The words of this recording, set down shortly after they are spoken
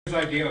His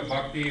idea of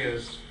bhakti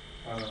is,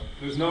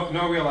 there's no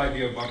real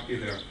idea of bhakti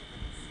there.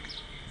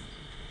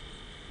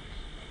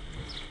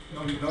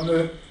 Dans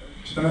le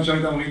Chaitanya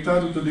Charitamrita,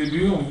 tout au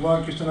début, on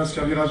voit Krishnadas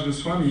Kaviraj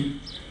Goswami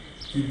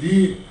qui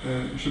dit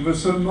je veux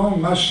seulement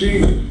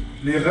mâcher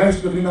les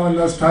restes de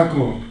Vrindavandas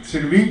Thakur. C'est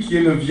lui qui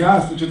est le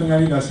Vyas de Chaitanya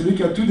Lila, c'est lui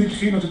qui a tout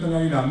décrit dans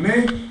Chaitanya Lila.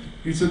 Mais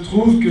il se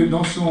trouve que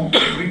dans son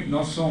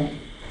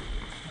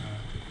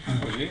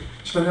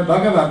Chaitanya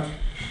Bhagavat,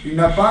 il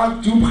n'a pas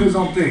tout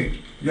présenté.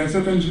 Il y a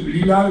certaines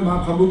Lila, le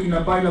Mahaprabhu, qu'il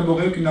n'a pas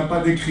élaborées, qu'il n'a pas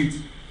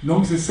décrites.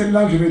 Donc c'est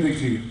celle-là que je vais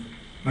décrire.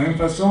 De la même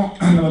façon,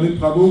 Navadip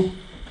Prabhu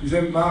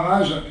disait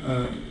Maharaj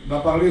va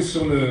parler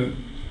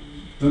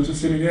dans ce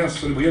séminaire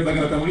sur le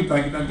PureBhakti.Tv, qui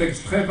est un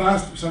texte très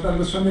vaste. Chaitanya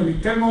Goswami a mis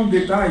tellement de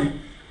détails,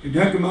 et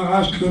bien que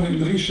Maharaj donne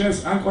une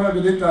richesse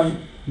incroyable de détails,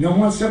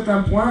 néanmoins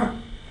certains points,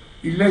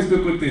 il laisse de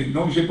côté.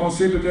 Donc j'ai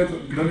pensé peut-être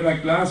donner la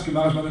classe que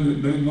Maharaj m'a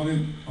demandé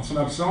en son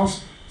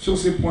absence sur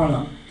ces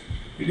points-là.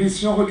 Et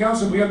si on regarde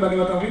ce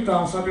PureBhakti.Tv,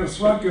 on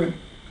s'aperçoit que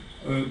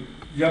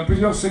il y a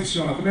plusieurs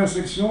sections. La première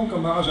section,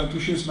 comme Maharaj a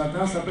touché ce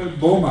matin, s'appelle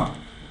Boma.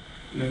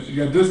 Il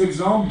y a deux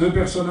exemples, deux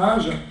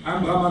personnages, un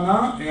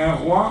brahmana et un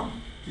roi,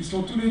 qui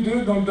sont tous les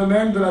deux dans le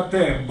domaine de la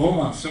Terre,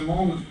 Boma, ce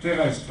monde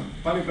terrestre,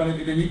 pas les planètes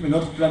héléniques, mais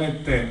notre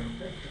planète Terre.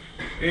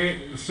 Et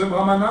ce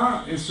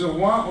brahmana et ce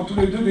roi ont tous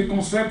les deux des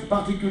concepts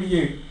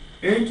particuliers,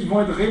 et qui vont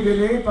être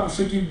révélés par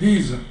ce qu'ils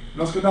disent.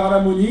 Lorsque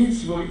Narada Muni,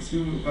 si vous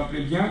vous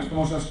rappelez bien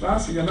comment ça se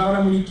passe, il y a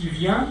Narada Muni qui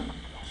vient,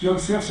 qui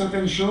observe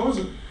certaines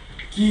choses,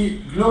 qui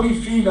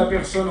glorifie la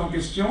personne en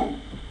question,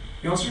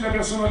 et ensuite la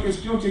personne en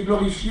question qui est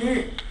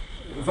glorifiée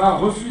va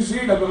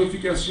refuser la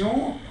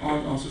glorification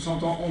en se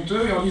sentant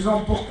honteux et en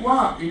disant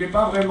pourquoi il n'est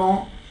pas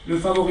vraiment le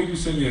favori du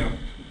Seigneur.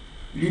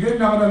 L'idée de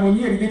Narada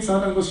Muni et l'idée de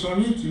Sanatana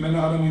Goswami, qui met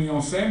Narada Muni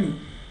en scène,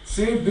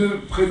 c'est de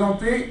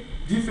présenter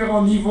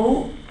différents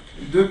niveaux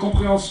de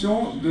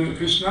compréhension de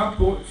Krishna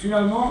pour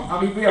finalement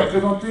arriver à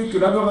présenter que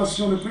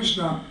l'adoration de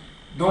Krishna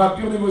dans la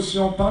pure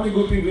dévotion par les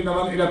gopis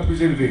Vrindavan est la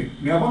plus élevée.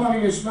 Mais avant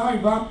d'arriver à cela,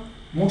 il va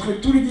montrer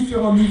tous les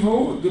différents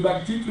niveaux de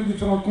bhakti, tous les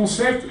différents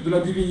concepts de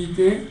la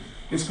divinité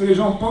et ce que les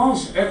gens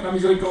pensent être la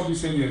miséricorde du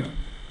Seigneur.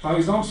 Par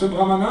exemple, ce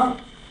brahmana,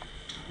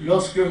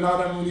 lorsque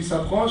Narada Muni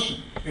s'approche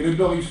et le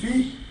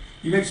glorifie,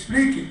 il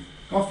explique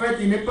qu'en fait,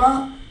 il n'est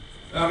pas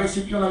un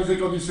récipient de la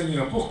miséricorde du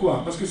Seigneur.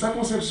 Pourquoi? Parce que sa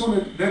conception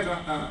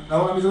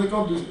d'avoir la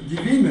miséricorde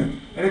divine,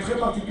 elle est très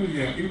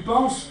particulière. Il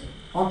pense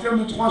en termes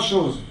de trois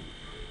choses.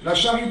 La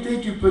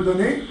charité qu'il peut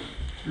donner,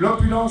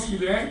 l'opulence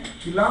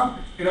qu'il a,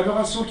 et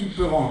l'adoration qu'il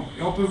peut rendre.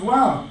 Et on peut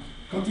voir,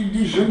 quand il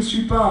dit « je ne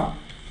suis pas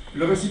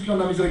le récipient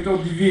de la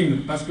miséricorde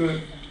divine parce que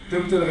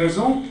telle ou telle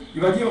raison », il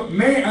va dire «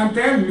 mais un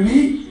tel,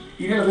 lui,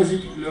 il est le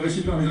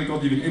récipient de la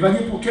miséricorde divine ». Il va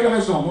dire pour quelle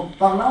raison. Donc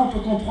par là, on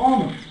peut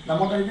comprendre la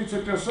mentalité de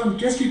cette personne.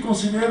 Qu'est-ce qu'il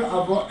considère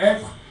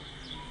être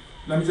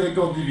la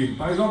miséricorde divine?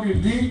 Par exemple,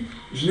 il dit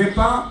 « je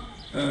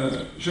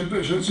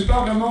ne suis pas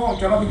vraiment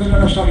capable de donner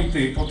la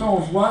charité ». Pourtant, on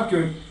voit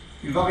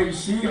qu'il va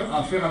réussir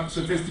à faire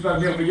ce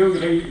festival merveilleux,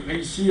 il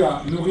réussit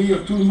à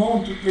nourrir tout le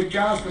monde, toutes les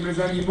castes, comme les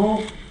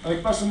animaux,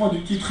 avec pas seulement du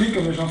kitri,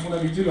 comme les gens font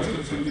d'habitude lorsque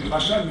c'est du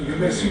prachad, mais des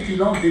mets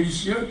succulents,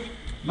 délicieux.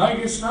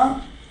 Malgré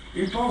cela,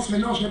 il pense, mais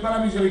non, je n'ai pas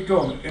la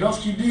miséricorde. Et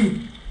lorsqu'il dit,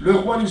 le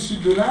roi du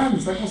sud de l'Inde,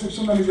 sa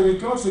conception de la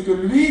miséricorde, c'est que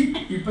lui,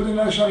 il peut donner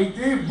la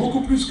charité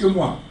beaucoup plus que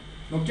moi.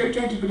 Donc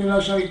quelqu'un qui peut donner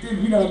la charité,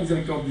 lui, il a la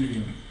miséricorde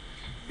divine.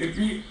 Et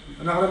puis,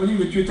 Narada Muni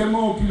dit, mais tu es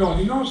tellement opulent.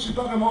 Il dit, non, je ne suis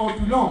pas vraiment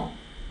opulent.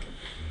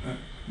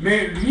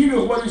 Mais lui, le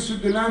roi du sud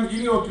de l'Inde,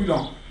 il est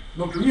opulent.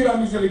 Donc lui, il a la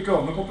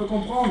miséricorde. Donc on peut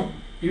comprendre,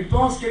 il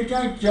pense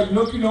quelqu'un qui a de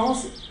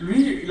l'opulence,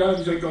 lui, il a la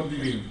miséricorde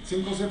divine. C'est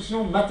une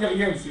conception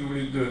matérielle, si vous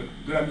voulez, de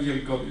la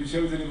miséricorde, du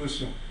service de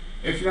l'émotion.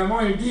 Et finalement,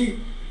 il dit,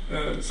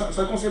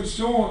 sa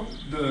conception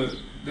de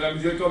la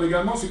miséricorde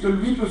également, c'est que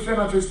lui peut faire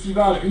un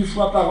festival une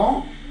fois par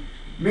an,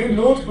 mais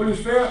l'autre peut le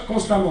faire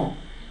constamment.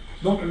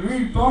 Donc lui,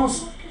 il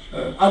pense,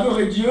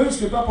 adorer Dieu,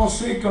 ce n'est pas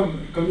penser comme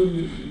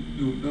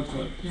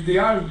notre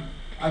idéal,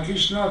 à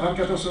Krishna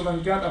 24 heures sur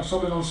 24,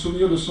 absorbé dans le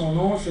souvenir de son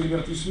nom, ses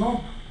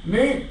divertissements,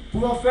 mais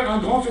pouvoir faire un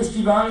grand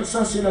festival,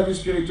 ça c'est la vie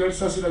spirituelle,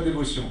 ça c'est la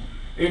dévotion.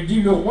 Et il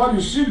dit, le roi du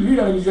Sud, lui, il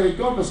a la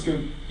miséricorde parce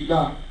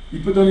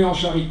qu'il peut donner en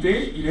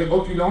charité, il est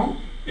opulent,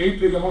 et il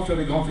peut également faire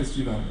des grands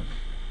festivals.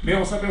 Mais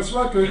on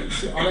s'aperçoit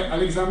qu'à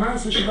l'examen,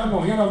 ces choses-là n'ont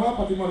rien à voir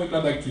pratiquement avec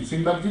la bhakti. C'est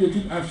une bhakti de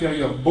type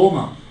inférieur,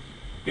 boma.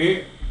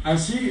 Et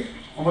ainsi,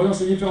 en voyant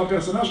ces différents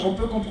personnages, on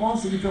peut comprendre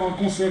ces différents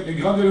concepts et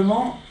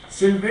graduellement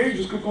s'élever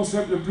jusqu'au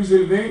concept le plus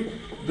élevé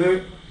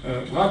de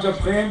Vraja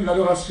Prem,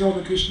 l'adoration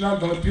de Krishna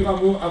dans le pur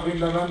amour à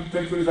Vrindavan,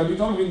 tel que les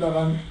habitants de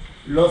Vrindavan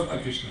l'offrent à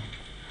Krishna.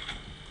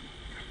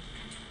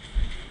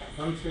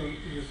 Something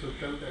you should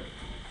tell that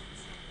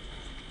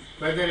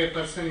whether a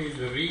person is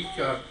rich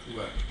or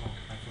poor,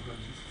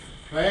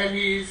 whether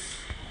he is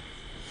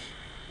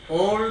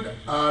old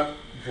or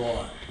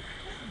boy,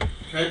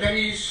 whether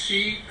he is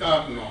sick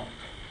or not,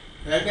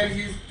 whether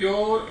he is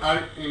pure or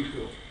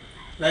impure,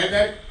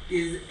 whether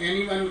is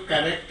anyone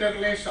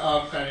characterless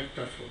or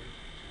characterful.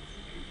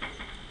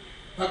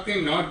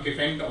 Bhakti not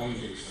depend on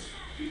this.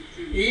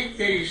 If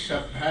there is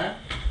Shraddha,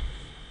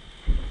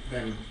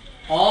 then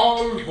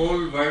all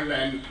whole world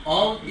and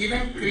all,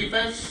 even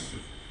creepers,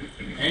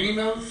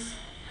 animals,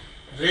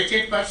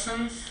 wretched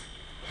persons,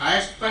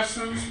 highest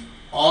persons,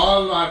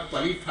 all are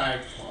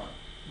qualified for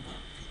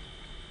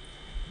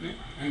bhakti.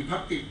 And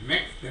bhakti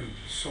makes them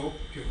so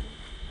pure.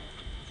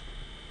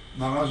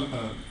 Maharaj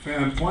fait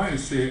un point et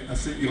c'est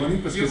assez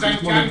ironique parce que You c'est can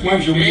justement le chant point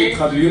que j'ai in oublié de day,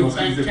 traduire you dans ce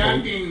qu'il can disait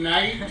chant Paul. in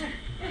night,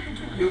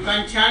 you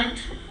can chant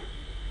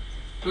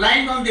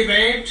lying on the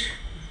bed,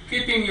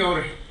 keeping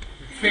your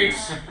feet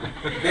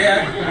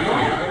there.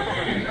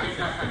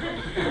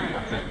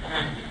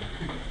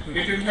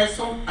 It will have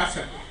some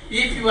asar.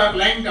 If you are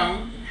lying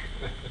down,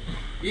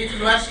 if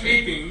you are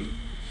sleeping,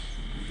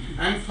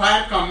 and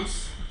fire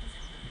comes,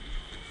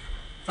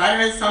 fire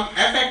has some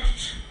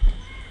effect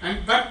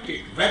and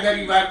bhakti, whether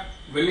you are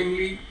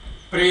willingly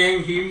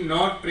praying him,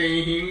 not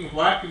praying him,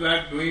 what you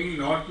are doing,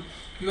 not,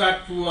 you are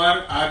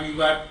poor or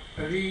you are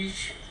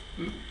rich,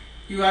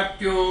 you are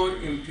pure,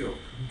 impure.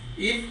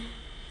 If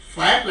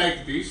fire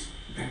like this,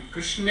 then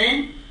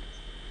Krishna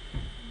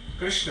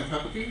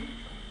bhakti,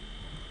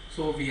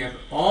 so we are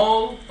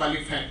all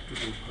qualified to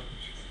do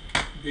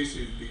bhakti. This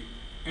is the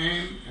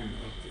aim and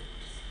object.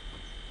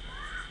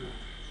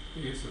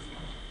 Yes, sir.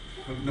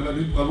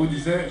 Navadip Prabhu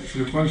disait, c'est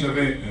le point que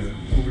j'avais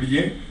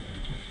oublié,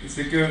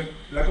 c'est que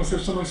la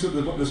conception de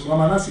ce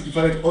brahmana, c'est qu'il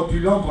fallait être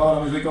opulent pour avoir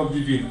la miséricorde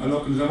divine,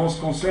 alors que nous avons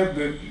ce concept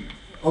de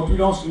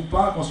opulence ou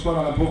pas, qu'on soit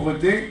dans la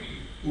pauvreté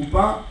ou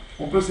pas,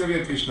 on peut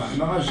servir Krishna. Et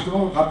Maharaj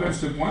justement rappelle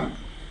ce point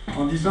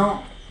en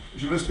disant,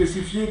 je veux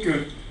spécifier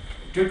que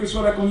quelle que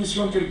soit la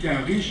condition de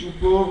quelqu'un, riche ou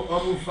pauvre,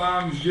 homme ou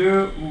femme,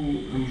 vieux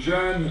ou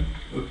jeune,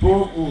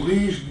 pauvre ou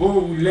riche,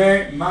 beau ou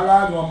laid,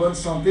 malade ou en bonne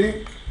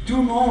santé, tout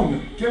le monde,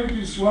 quel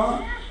qu'il soit,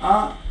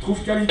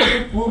 trouve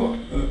qualité pour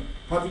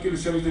pratiquer le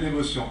service de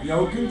dévotion. Il n'y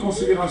a aucune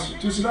considération.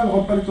 Tout cela ne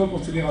rentre pas du tout en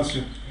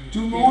considération.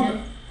 Tout le monde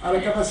a la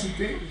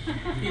capacité.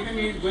 Even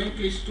he is going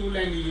to stool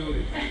and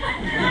urine.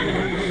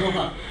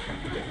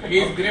 He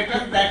is greater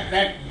than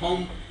that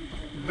home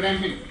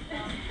Brahmin.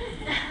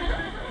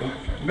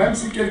 Même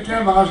si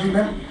quelqu'un, Maharaj dit,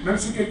 même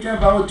si quelqu'un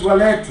va aux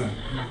toilettes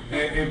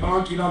et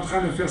pendant qu'il est en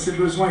train de faire ses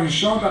besoins, il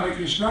chante avec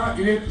Krishna,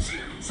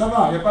 ça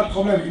va, il n'y a pas de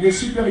problème. Il est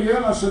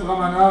supérieur à ce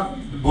brahmana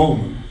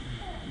baume,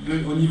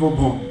 au niveau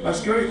baume,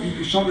 parce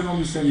qu'il chante le nom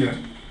du Seigneur.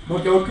 Donc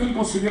il n'y a aucune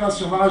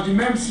considération. Maharaj dit,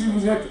 même si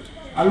vous êtes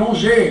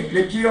allongé,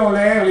 les pieds en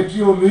l'air, les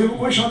pieds au mur, vous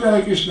pouvez chanter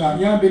avec Krishna,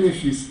 il y a un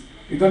bénéfice.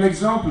 Et dans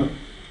l'exemple,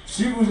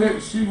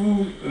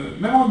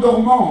 même en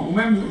dormant, ou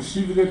même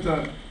si vous êtes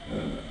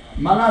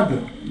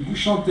malade, vous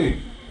chantez.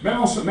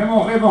 Même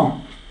en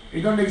rêvant. Et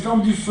dans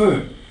l'exemple du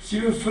feu, si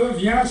le feu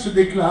vient, se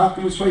déclare,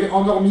 que vous soyez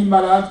endormi,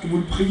 malade, que vous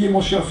le priez,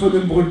 mon cher feu ne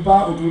me brûle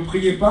pas, ou que vous ne le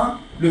priez pas,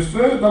 le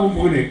feu va vous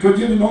brûler. Que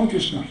dire du nom de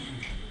Krishna?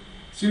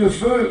 Si le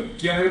feu,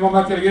 qui est un élément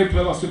matériel, peut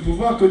avoir ce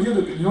pouvoir, que dire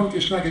du nom de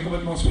Krishna qui est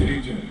complètement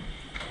spirituel?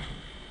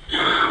 Il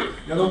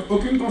n'y a donc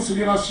aucune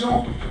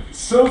considération,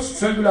 sauf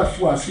celle de la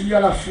foi. S'il y a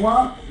la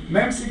foi,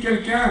 même si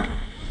quelqu'un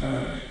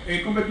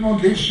est complètement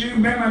déchet,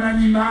 même un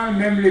animal,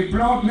 même les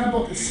plantes,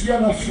 n'importe. S'il y a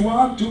la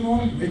foi, tout le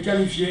monde est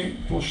qualifié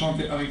pour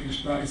chanter avec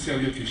Krishna et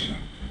servir Krishna.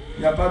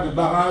 Il n'y a pas de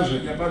barrage,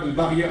 il n'y a pas de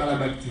barrière à la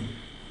bhakti.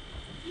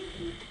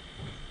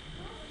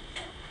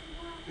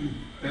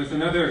 There's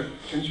another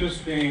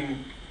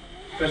interesting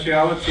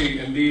speciality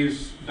in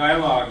these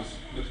dialogues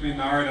between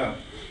Narada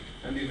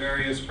and the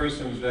various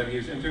persons that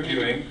he's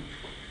interviewing.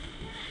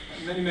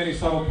 Many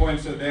subtle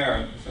points are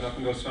there,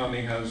 Sanatana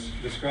Goswami has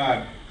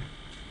described.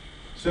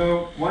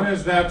 So one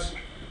is that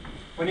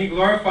when he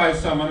glorifies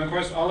someone, of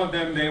course all of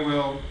them, they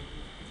will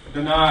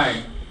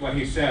deny what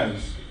he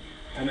says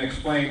and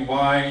explain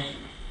why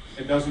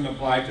it doesn't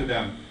apply to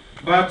them.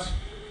 But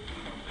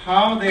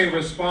how they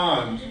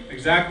respond,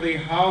 exactly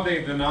how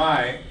they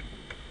deny,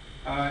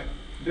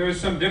 there is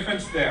some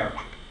difference there.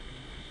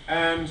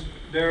 And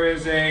there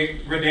is a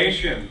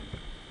gradation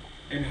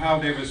in how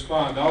they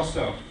respond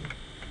also.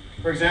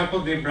 For example,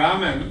 the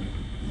Brahmin,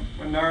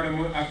 when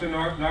after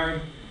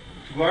Narada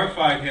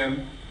glorified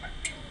him,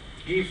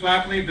 he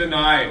flatly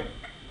denied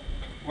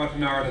what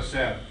Narada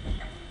said.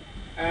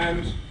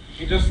 And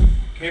he just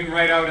came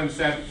right out and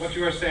said, what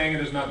you are saying,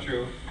 it is not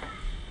true.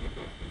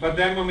 But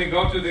then when we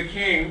go to the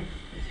king,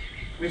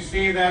 we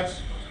see that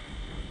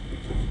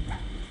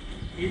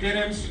he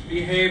didn't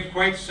behave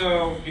quite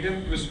so, he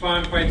didn't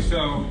respond quite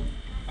so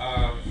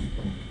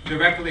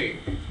directly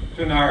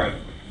to Narada.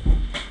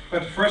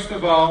 But first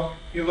of all,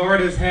 he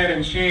lowered his head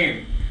in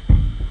shame.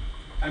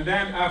 And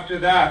then after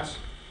that,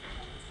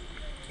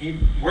 he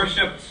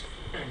worshipped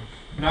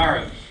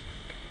Narada.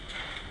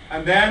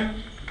 And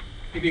then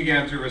he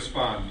began to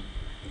respond.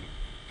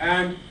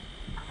 And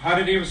how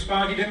did he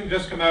respond? He didn't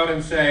just come out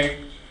and say,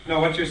 no,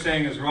 what you're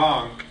saying is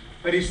wrong.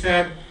 But he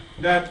said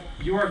that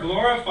you are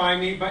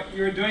glorifying me, but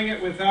you're doing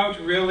it without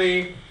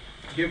really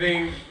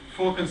giving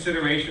full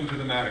consideration to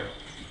the matter.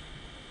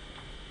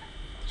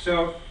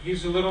 So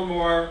he's a little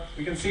more,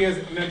 we can see his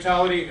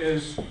mentality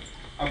is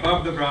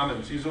above the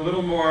Brahmins. He's a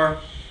little more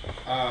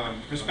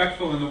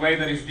respectful in the way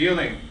that he's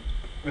dealing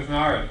with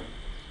Narada.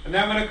 And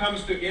then when it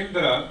comes to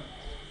Indra,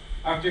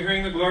 after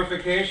hearing the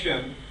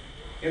glorification,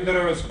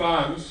 Indra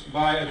responds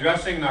by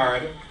addressing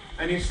Narada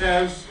and he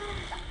says,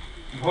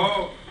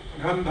 Bho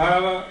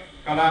Gandharva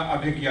Kala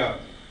Abhigya.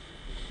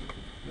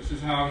 This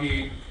is how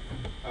he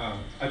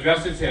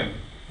addresses him.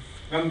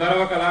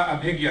 Gandharva Kala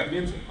Abhigya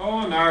means,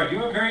 oh Narad,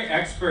 you are very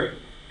expert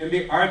in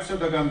the arts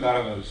of the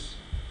Gandharvas.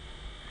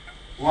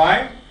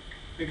 Why?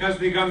 Because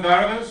the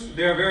Gandharvas,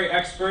 they are very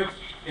expert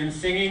in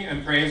singing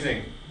and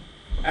praising.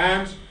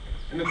 And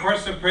in the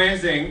course of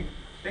praising,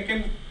 they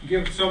can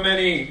give so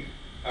many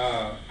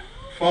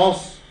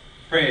false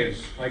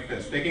praise like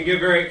this. They can give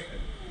very,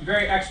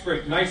 very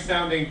expert,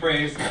 nice-sounding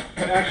praise,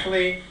 but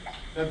actually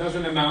that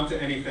doesn't amount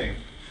to anything.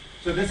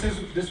 So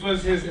this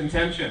was his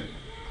intention.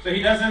 So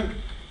he doesn't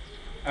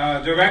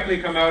directly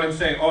come out and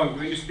say, oh,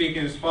 what you're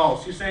speaking is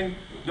false. He's saying,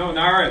 no,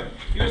 Narad,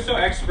 you're so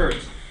expert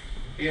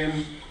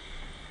in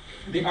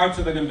the arts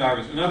of the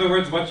Gandharvas. In other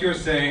words, what you're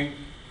saying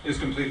is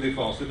completely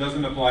false. It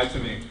doesn't apply to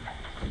me.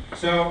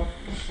 So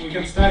we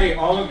can study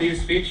all of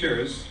these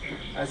features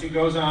as he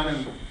goes on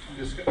and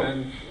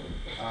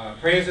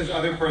praises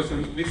other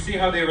persons. We see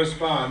how they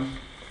respond,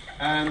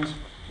 and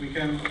we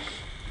can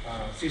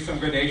see some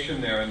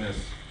gradation there in this.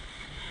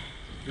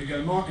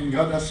 Également, une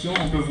gradation,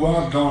 on peut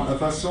voir dans la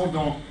façon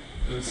dont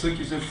ceux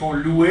qui se font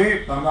louer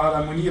par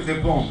Narada Muni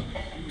répondent.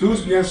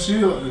 Tous, bien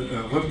sûr,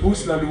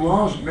 repoussent la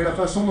louange, mais la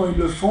façon dont ils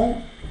le font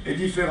est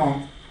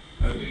différente.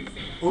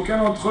 Aucun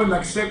d'entre eux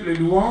n'accepte les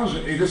louanges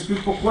et ils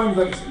expliquent pourquoi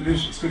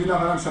ce que dit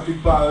Narada ne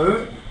s'applique pas à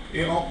eux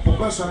et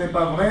pourquoi ça n'est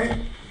pas vrai.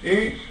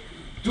 Et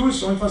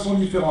tous ont une façon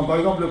différente. Par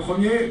exemple, le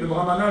premier, le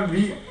Brahmana,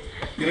 lui,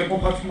 il répond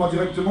pratiquement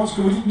directement, ce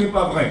que vous dites n'est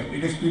pas vrai.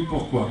 Il explique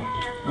pourquoi.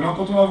 Maintenant,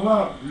 quand on va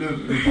voir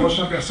le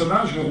prochain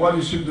personnage, le roi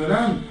du sud de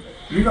l'Inde,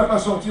 lui ne va pas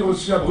sortir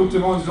aussi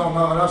abruptement en disant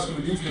Narada, ce que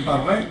vous dites n'est pas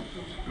vrai.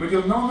 Il va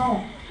dire non,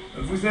 non,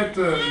 vous êtes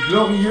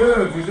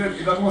glorieux,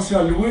 il va commencer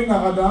à louer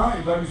Narada,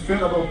 il va lui faire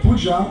d'abord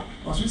puja,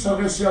 ensuite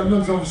s'adresser à lui en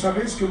disant vous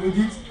savez ce que vous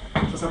dites,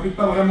 ça ne s'applique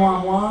pas vraiment à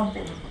moi.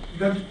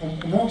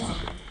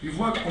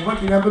 On voit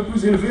qu'il est un peu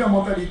plus élevé en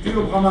mentalité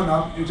au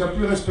Brahmana, il est déjà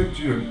plus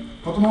respectueux.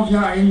 Quand on en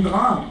vient à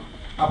Indra,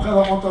 après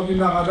avoir entendu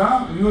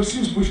Narada, lui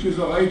aussi se bouche les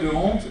oreilles de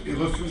honte et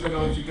refuse la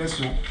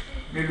glorification.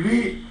 Mais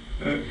lui,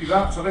 il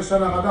va s'adresser à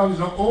Narada en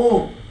disant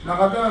oh,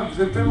 Narada,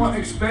 vous êtes tellement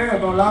expert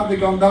dans l'art des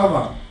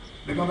Gandharvas.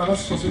 Les Gandharvas,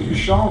 ce sont ceux qui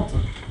chantent,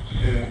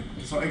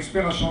 qui sont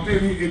experts à chanter.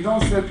 Et dans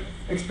cette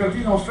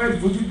expertise, en fait,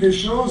 vous dites des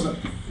choses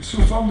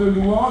sous forme de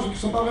louanges qui ne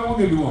sont pas vraiment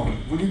des louanges.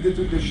 Vous dites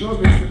des choses,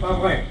 mais ce n'est pas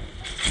vrai.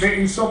 Mais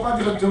ils ne sortent pas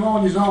directement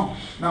en disant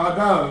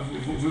Narada,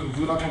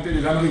 vous racontez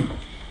des âneries.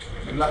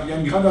 Là, il y a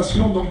une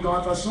gradation donc, dans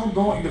la façon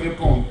dont ils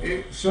répondent.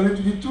 Et si on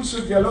étudie tout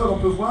ce dialogue, on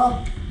peut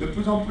voir de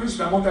plus en plus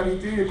la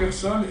mentalité des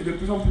personnes est de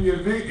plus en plus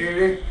élevée et elle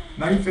est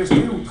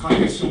manifestée ou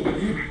traduite, si on peut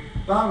dire,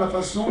 par la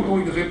façon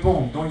dont ils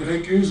répondent, dont ils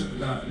récusent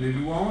les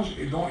louanges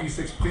et dont ils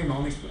s'expriment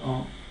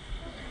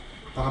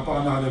par rapport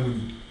à Narada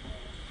Muni.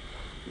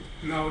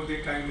 Now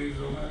the time is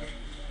over,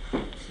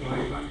 so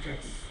I want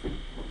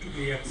to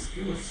be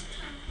excused.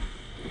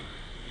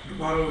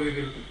 Tomorrow we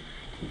will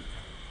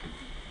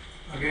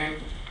again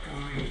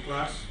come in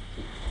class.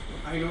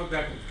 I know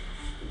that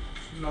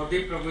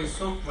Navdev Prabhu is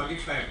so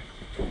qualified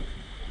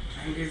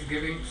and is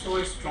giving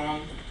so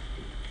strong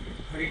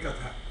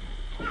Harikatha.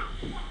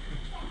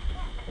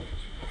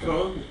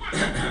 So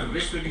we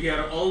should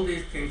hear all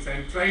these things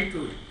and try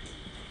to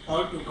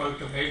all to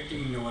cultivate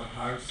in our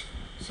hearts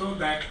so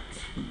that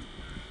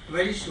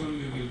very soon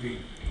we will be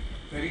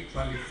very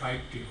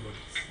qualified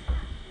devotees.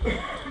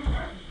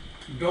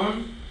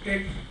 Don't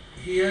take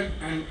here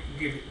and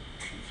give it.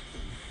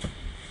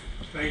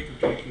 Try to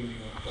take in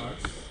your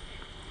hearts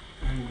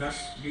and thus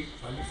be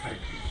qualified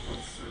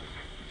devotees.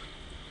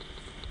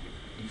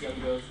 Young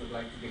girls would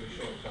like to give a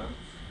short dance.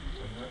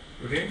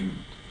 Today?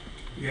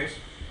 Yes,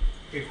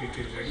 if it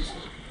is ready.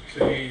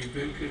 So he is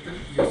doing kirtan,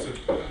 you should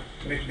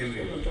make them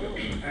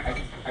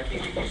ready. I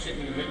think if you sit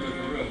in the middle of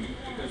the room,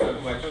 because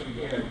otherwise from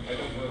here, I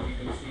don't know if you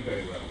can see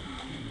very well.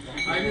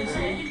 I will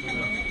say,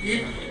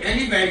 if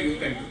anywhere you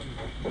can do.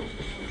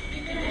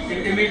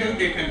 In the middle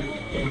they can do.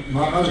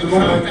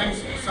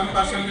 Sometimes some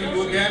person will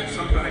go there,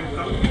 sometimes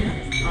come here.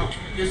 No,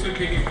 you should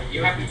begin.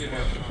 You have to do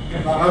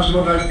that. Maharaj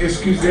demande à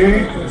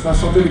excuser, sa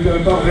santé ne lui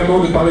permet pas vraiment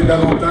de parler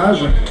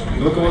davantage.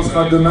 Il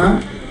recommencera demain.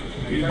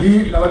 Il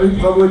dit, Narada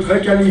Prabhu est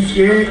très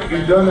qualifié,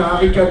 il donne un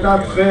harikata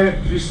très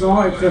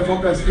puissant et très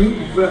fantastique,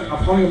 il peut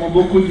apprendre vraiment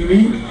beaucoup de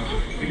lui.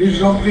 Il dit, je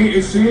vous en prie,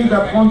 essayez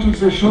d'apprendre toutes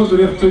ces choses, de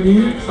les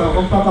retenir, ça ne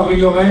rentre pas par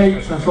une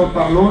oreille, ça sort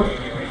par l'autre.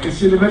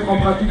 Essayez de mettre en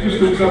pratique tout ce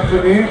que vous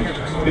apprenez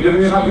et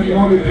devenir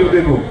rapidement des purs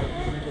dévots.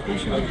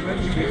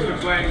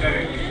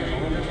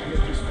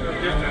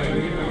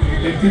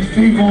 Les petites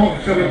filles vont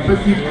faire une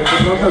petite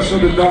présentation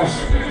de danse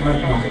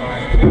maintenant.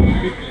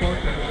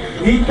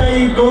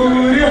 Nitai Gaur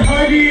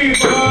Hari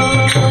Bol,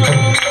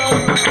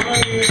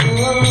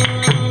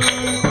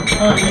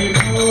 Hari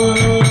Bol,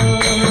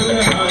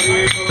 Hari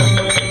Bol,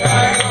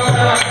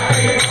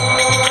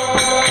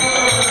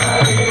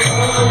 Hari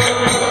Bol,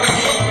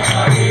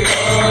 Hari Bol, Hari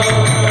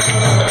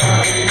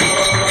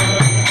Bol,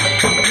 Hari Bol,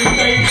 Hari Bol,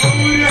 Nitai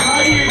Gaur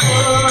Hari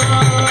Bol,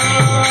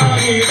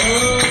 Hari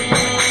Bol,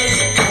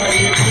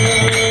 Hari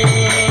Bol,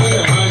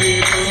 Hari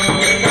Bol,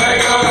 Nitai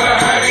Gaur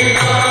Hari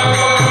Bol.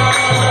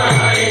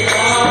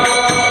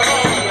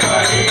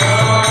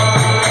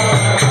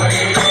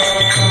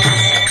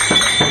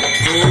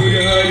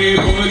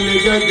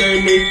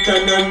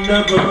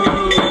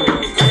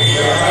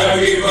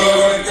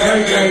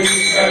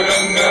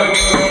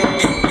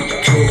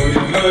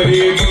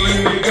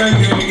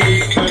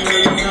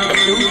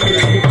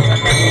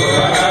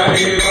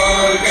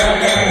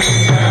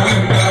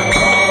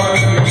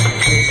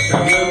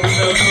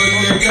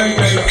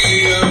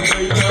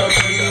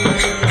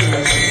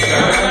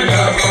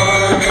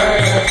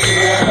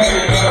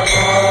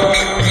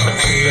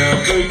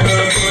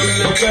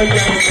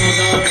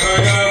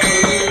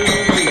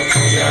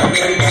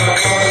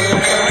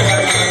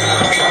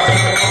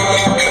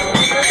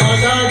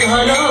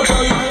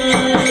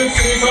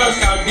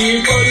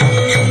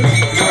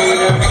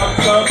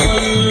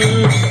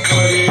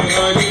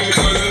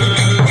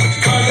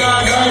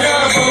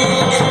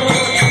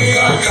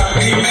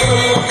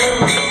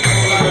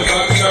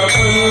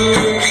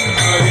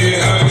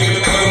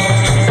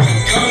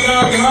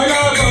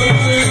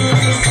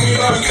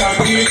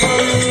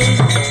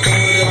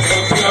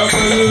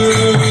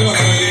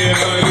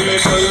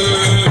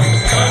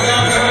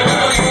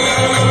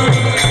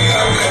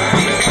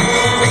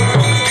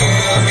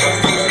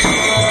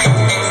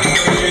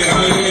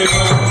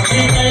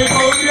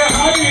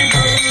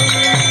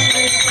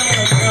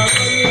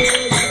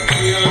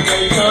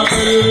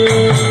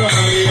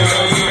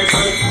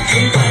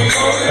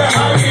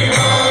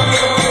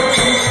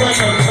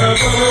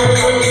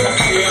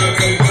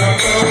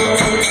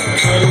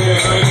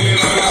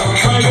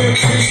 Hare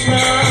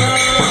Krishna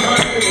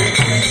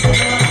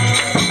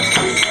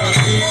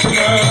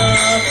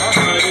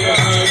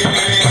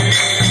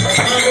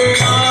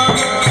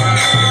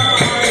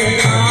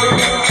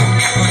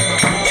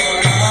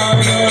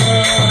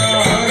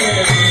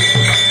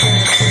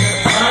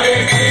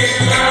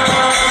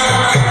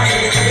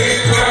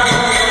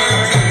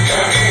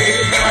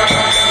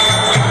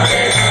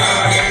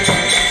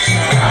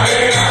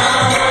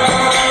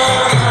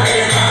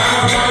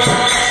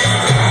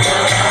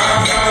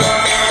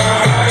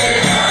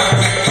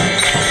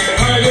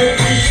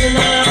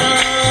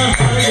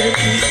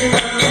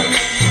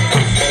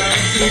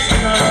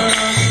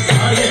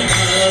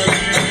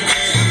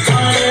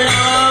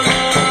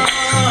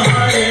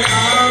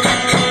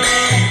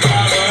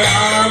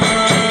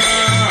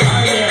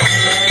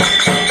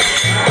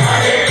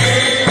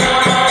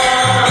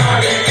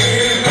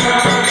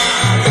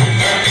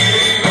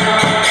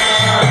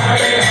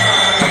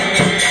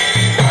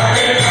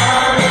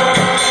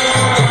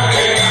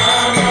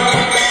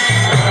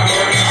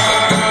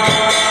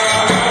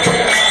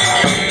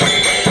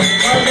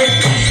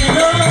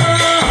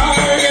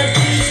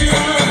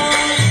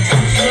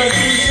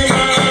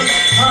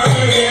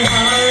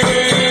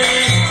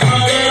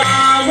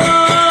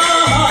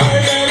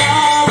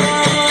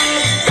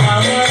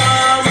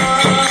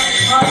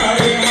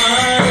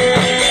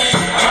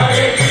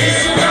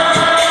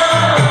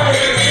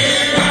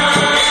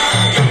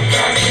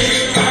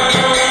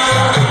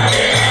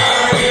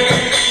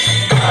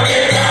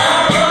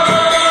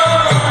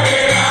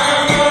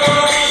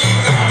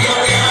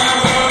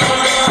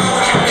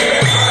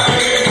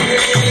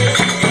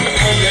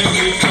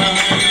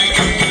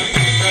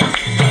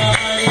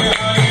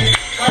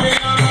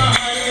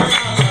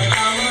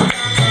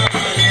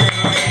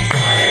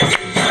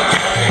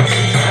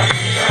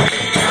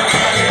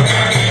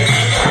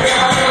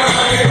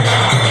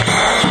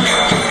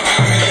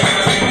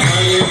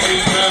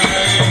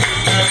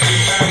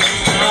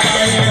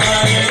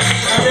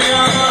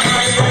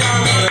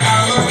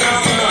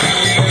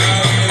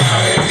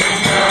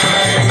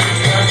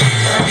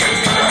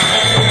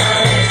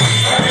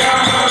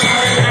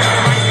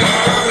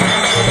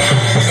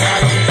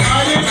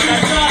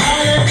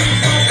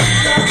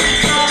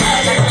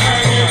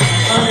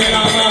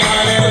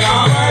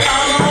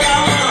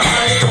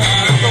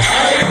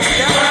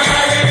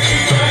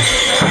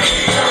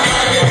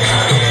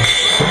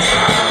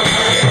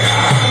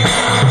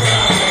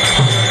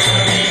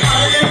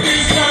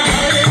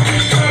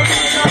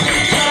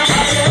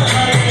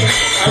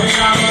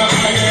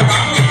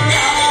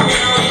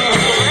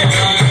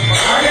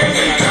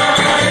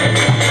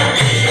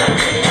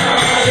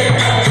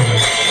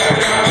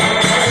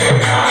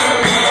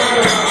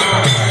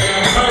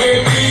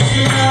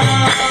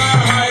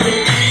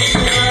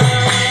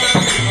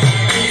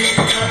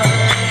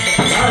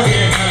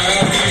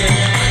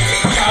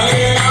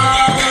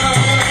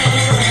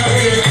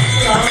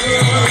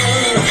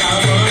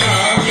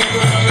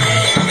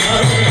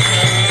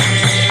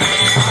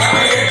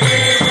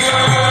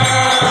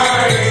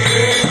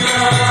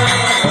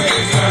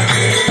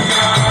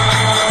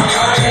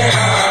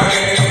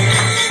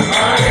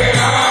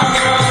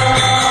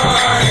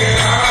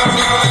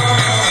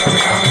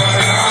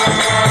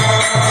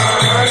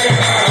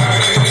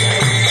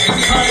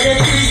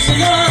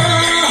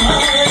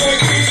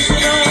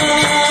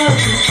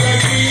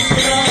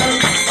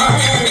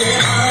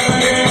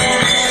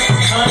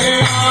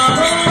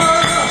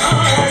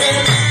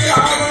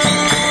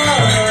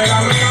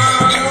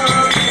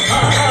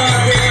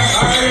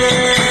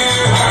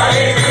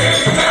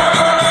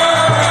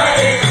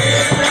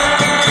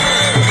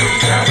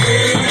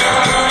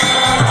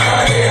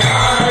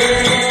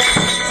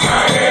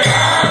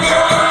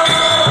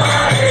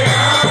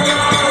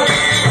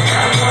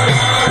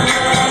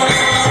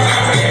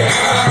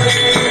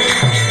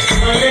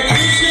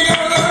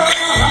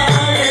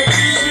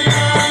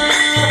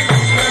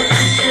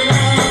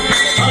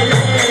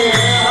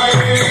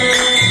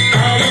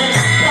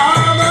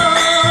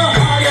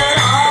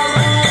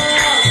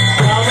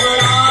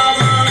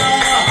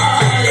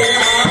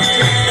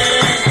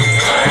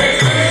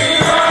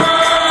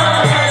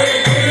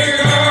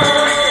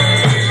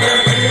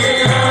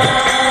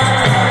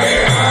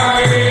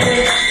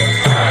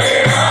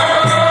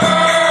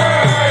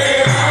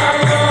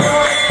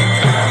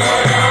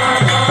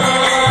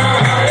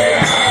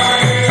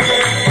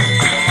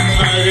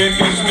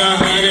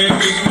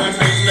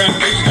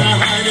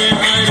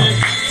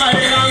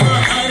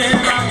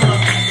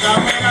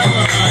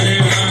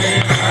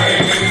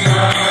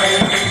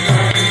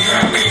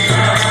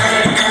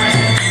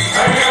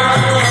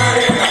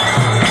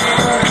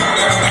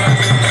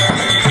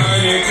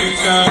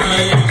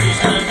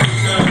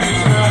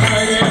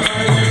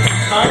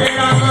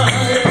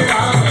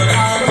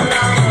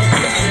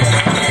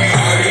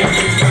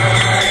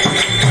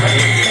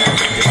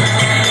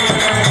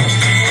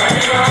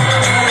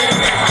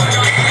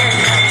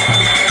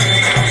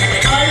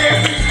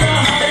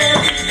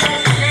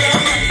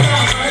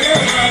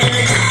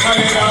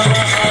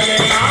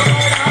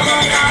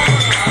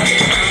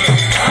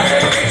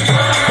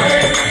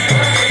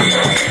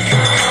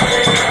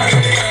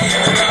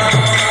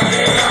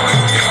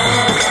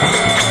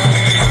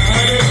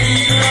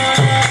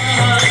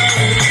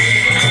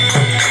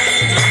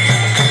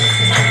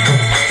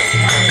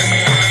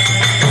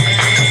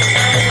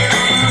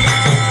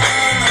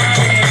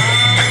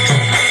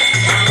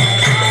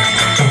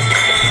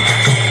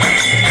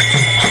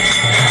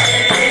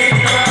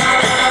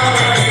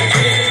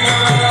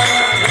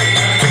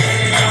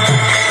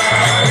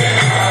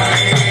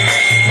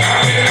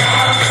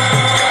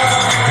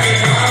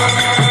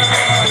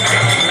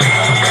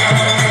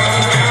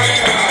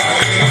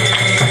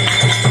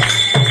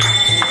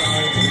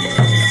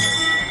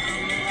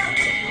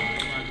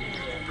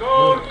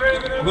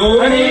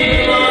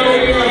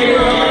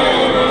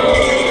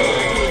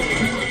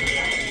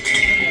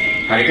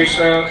Hare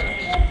Krishna.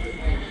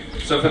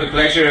 So for the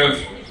pleasure of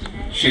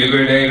Srila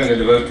Gurudev and the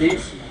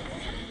devotees,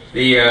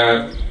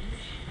 the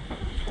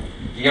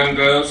young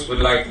girls would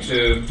like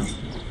to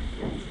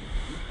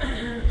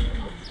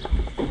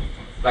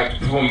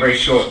perform a very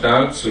short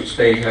dance which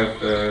they have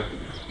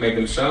made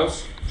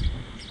themselves,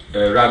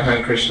 Radha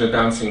and Krishna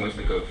dancing with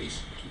the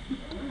gopis.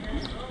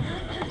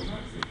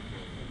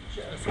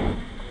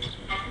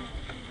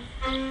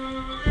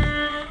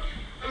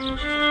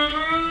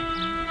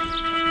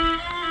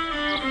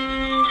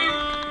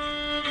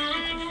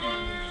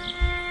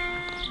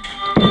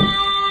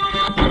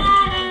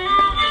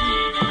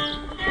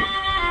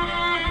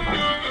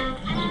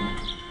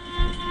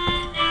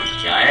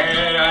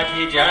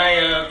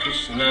 Jaya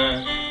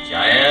Krishna,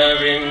 Jaya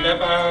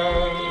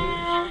Vrindavan,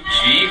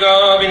 Shri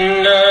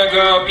Govinda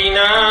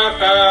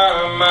Gopinatha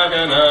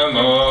Madana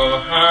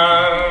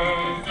Mohan.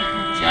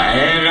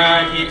 Jaya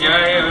Radhi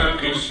Jaya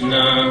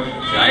Krishna,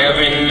 Jaya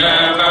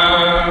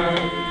Vrindavan,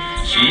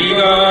 Shri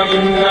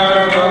Govinda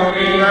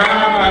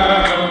Gopinatha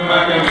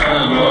Madana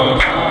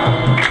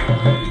Mohan.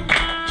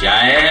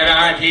 Jaya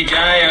Radhi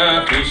Jaya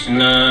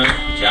Krishna,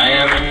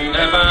 Jaya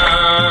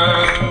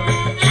Vrindavan,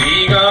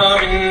 Shri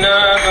Govinda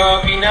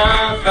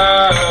Gopinatha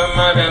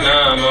Madana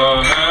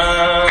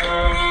Mohan.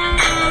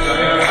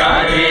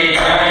 Radhe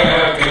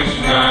Jaya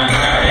Krishna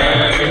Jaya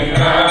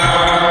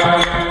Vrindavan,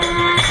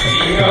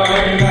 Shri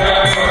Govinda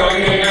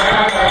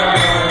Gopinatha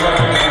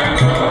Madana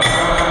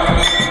Mohan.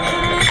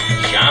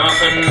 Shyama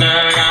Kunda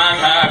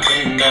Radha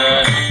Kunda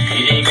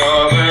Giri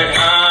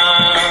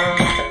Govardhan,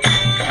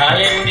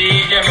 Kalindi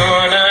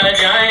Jamuna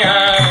Jaya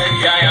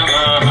Jaya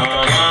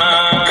Mahama.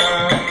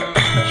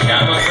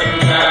 Shyama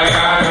Kunda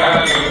Radha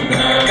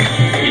Kunda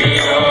Giri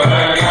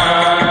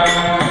Govardhan,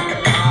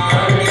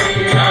 Kalindi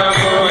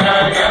Jamuna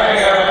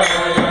Jaya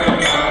Jaya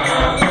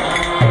Mahama.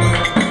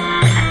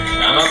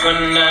 Shyama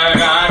Kunda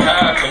Radha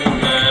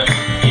Kunda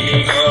Giri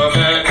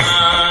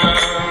Govardhan,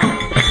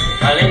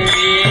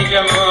 Kalindi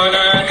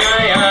Jamuna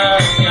Jaya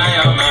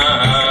Jaya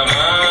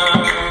Mahama.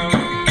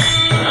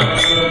 Shyama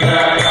Kunda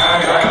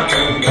Radha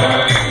Kunda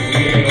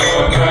Giri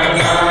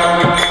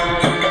Govardhan,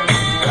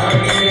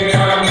 Kalindi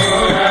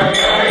Jamuna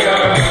Jaya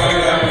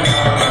Jaya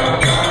Mahama.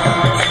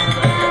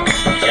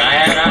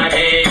 Jaya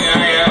Radhe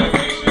Jaya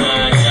Krishna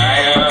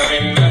Jaya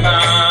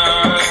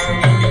Vrindavan,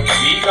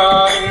 Shri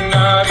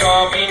Govinda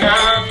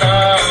Gopinatha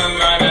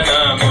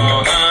Madana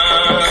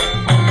Mohan.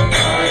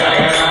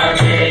 Jaya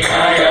Radhe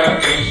Jaya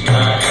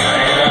Krishna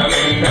Jaya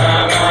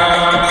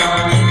Vrindavan,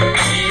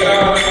 Shri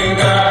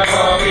Govinda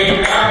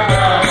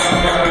Gopinatha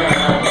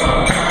Madana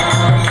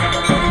Mohan.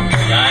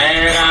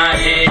 Jaya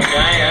Radhe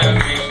Jaya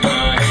Krishna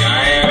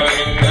Jaya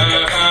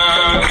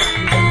Vrindavan,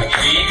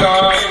 Shri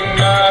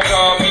Govinda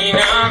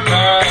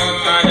Gopinatha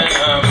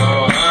Madana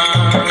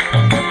Mohan.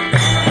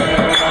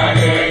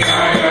 Radhe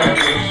Jaya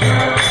Krishna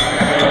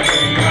Jaya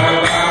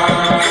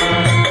Vrindavan,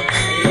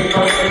 Shri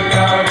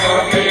Govinda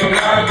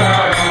Gopinatha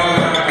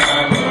Madana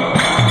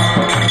Mohan.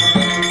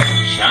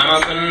 Shyama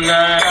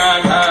Kunda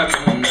Radha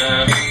Kunda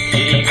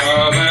Giri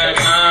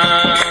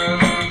Govardhan,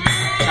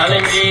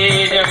 Kalindi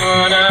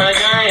Jamuna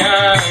Jaya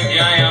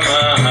Jaya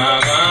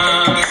Mahama.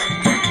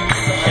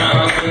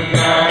 Shyama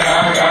Kunda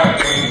Radha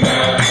Kunda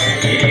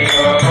Giri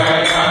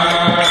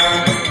Govardhan,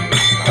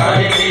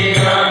 Kalindi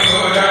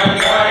Jamuna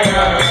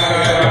Jaya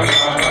Jaya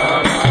Mahama.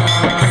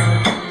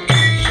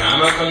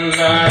 Shyama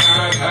Kunda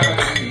Radha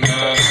Kunda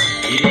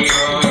Giri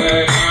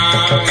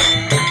Govardhan,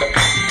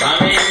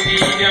 Kalindi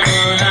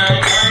Jamuna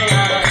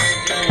Jaya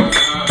Jaya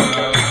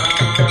Mahama.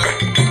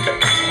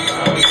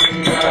 Shyama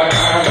Kunda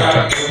Radha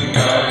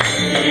Kunda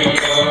Giri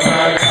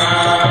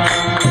Govardhan,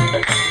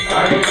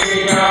 Kalindi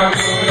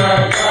Jamuna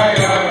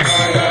Jaya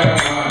Jaya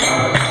Mahama.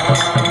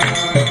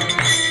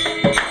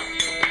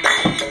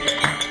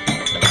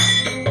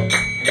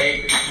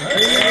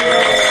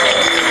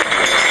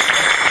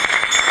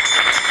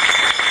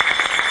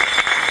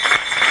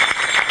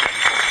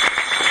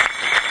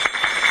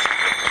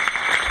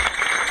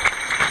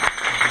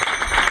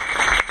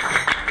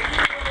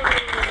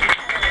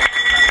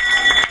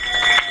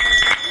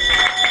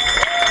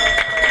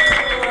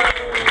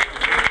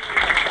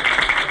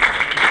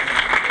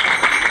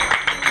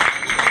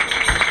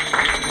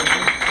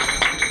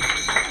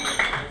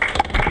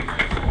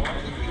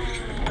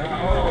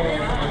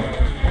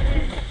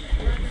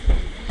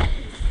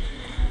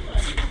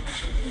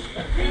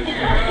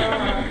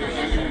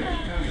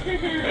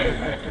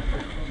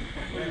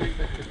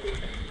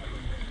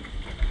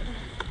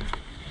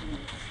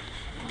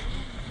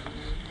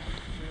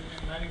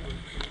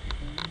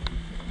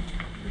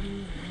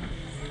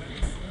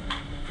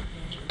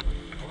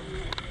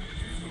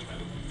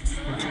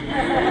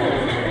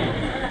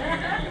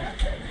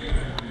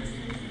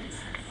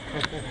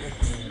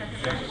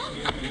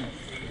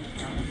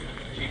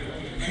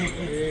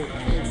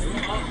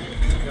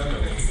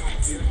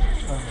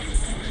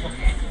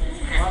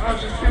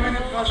 Maharaj, je fais une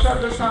crachat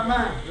de sa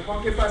main, je ne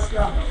manquez pas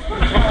cela.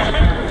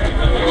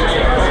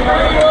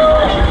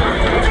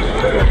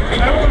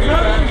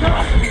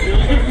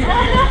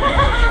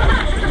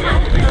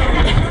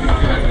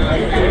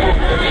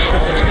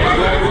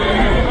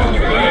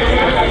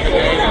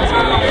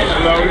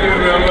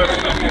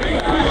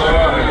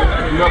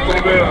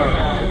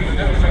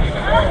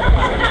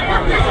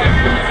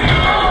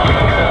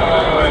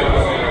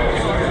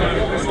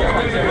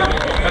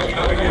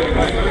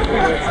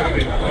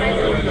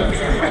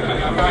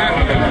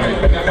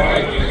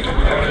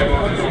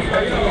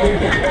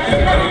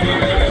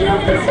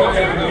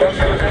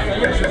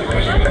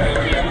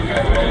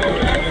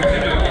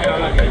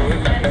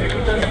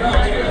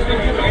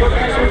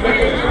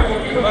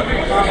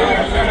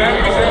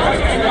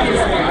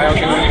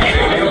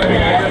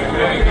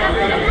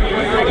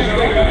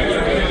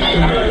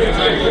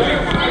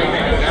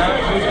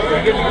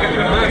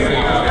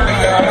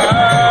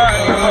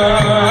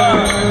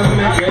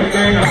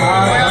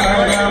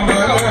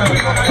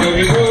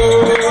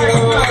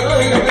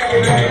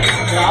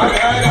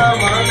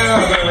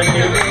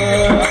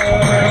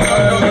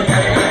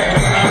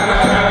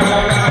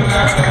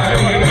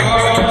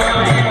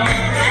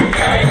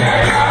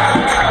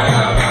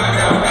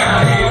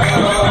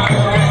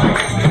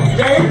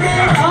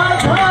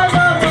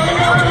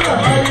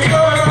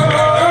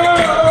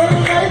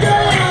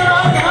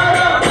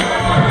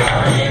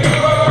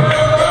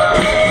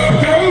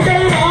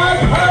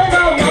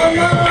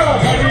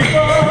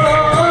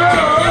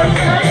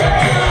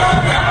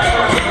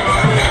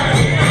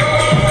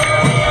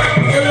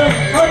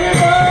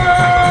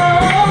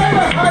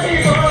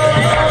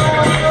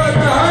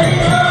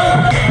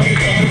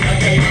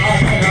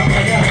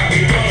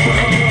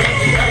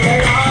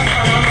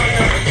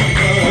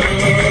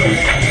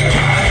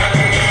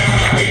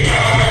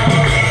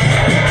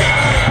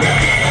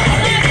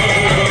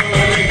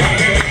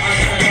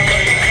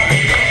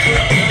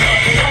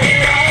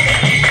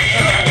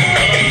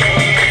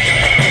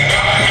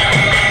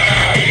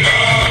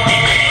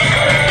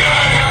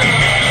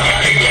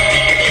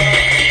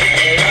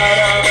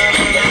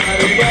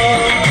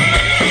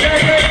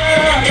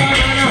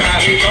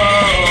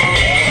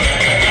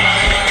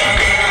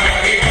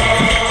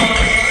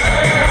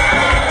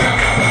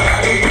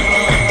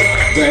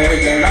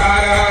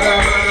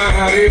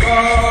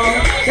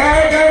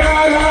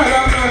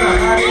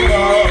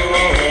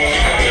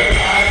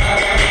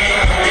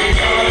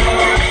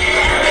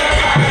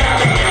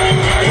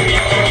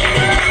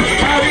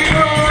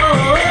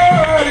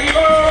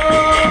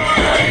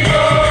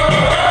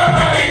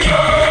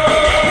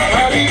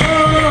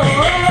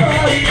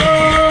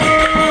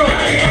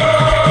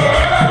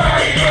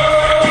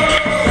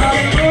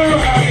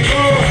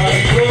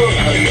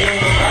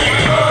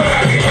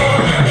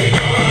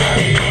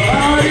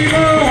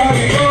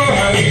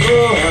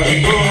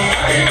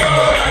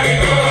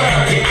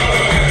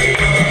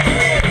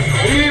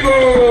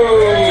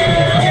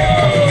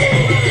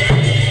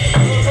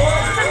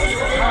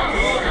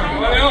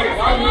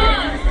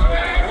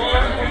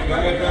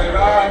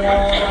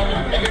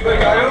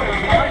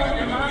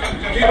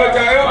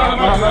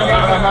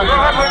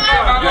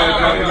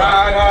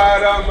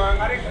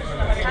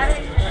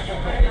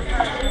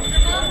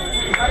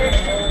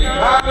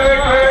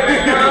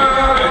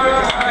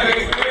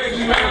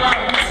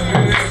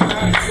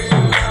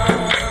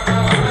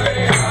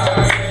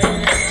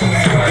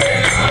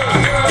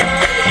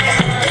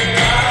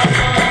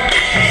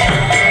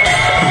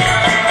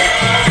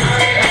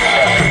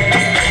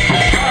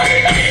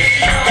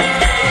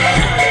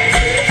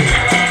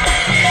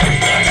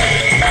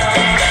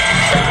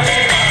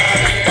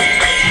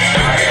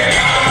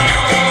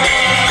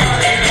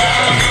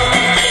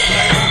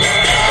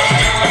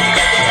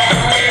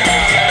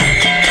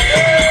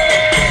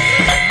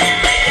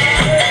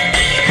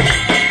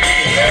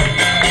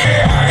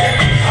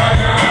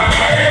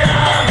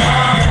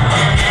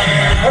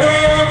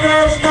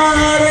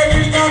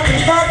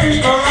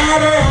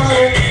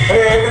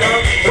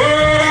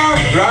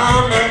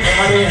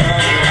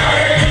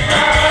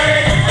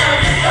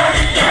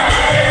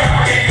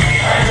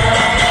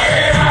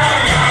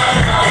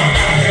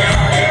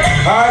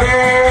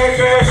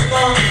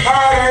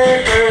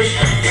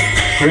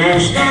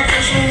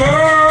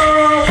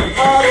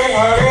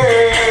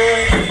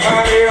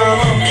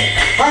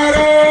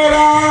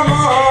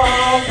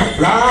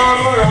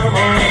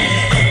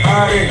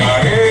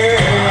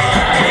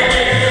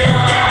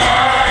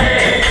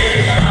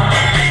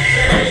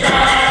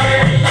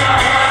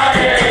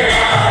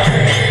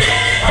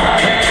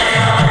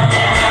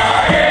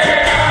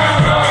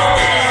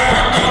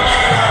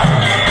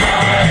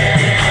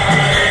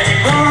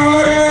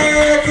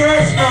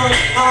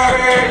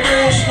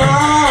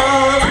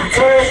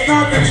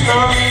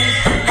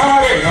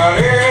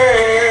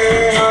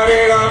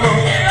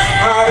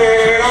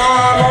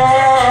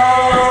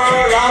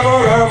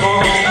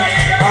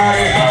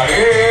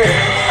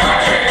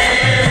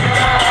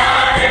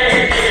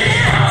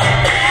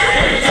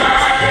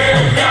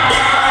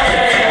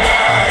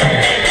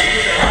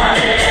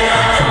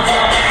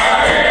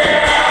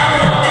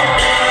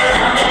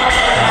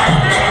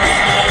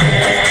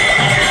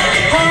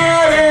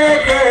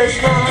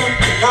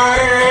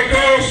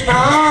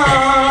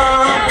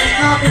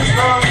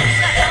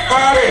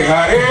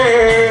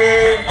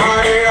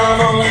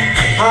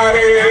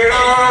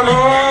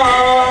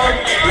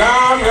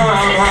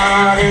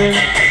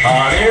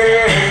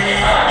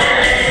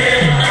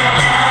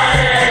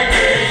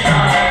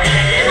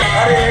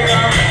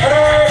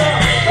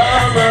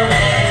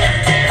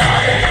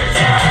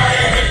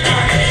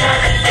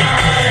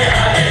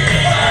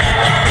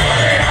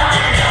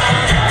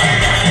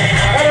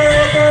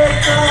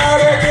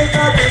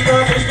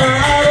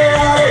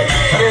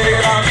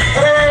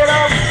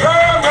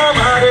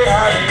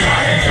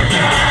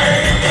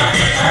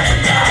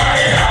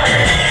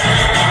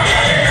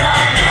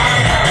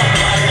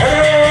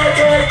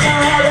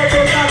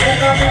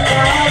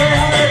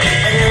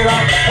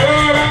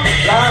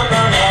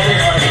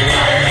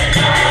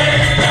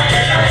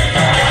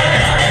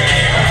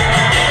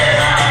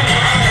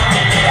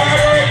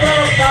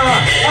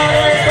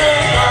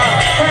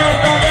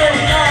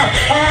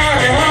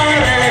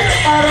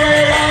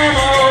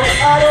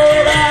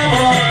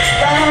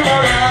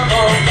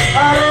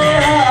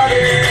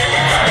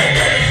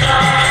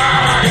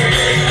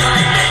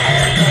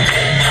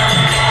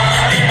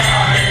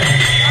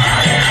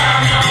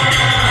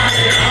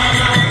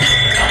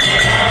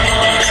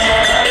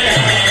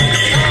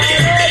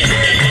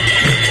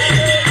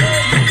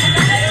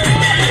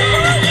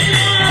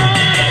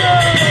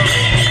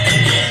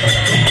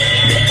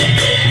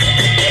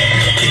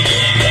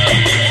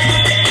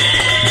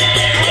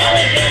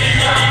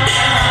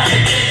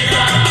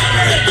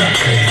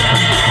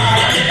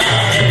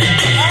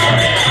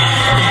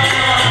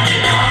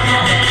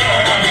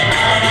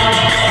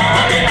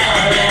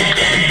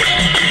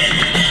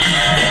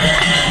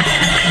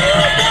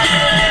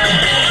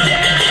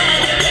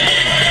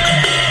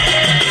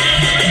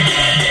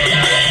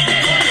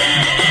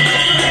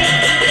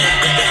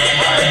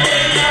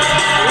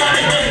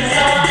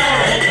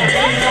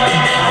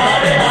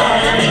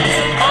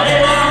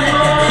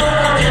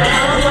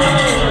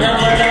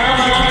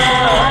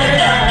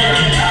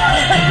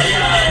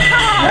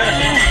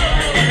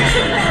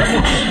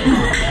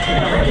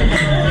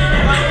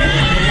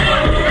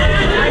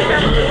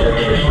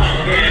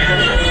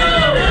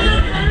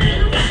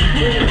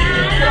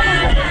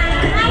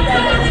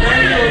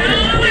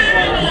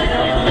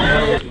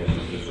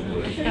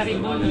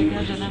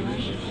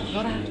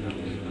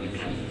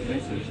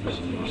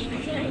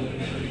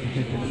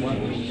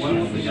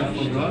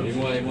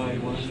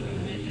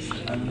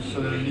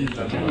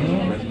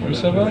 Mais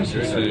ça va,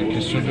 c'est une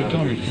question de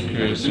temps, mais il faut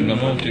que c'est le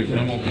moment où tu es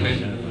vraiment prêt.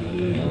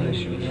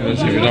 Et là,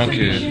 c'est évident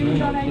que...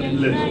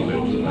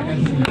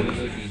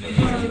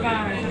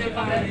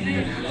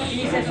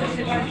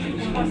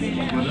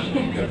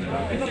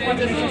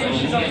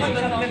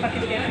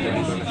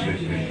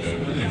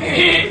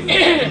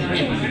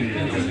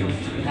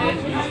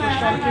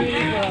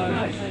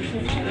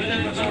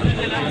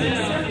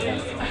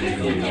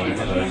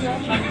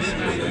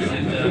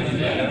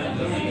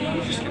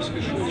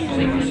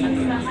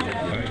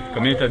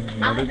 Combien t'as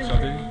demandé de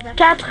chanter?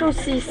 4 ou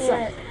 6.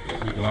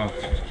 Non,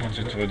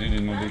 tu aurais dû lui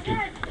demander tout,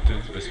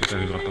 parce que tu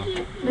n'arriveras pas.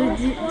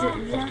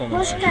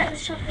 Moi, je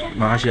chante.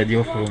 Marache, il a dit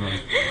offre au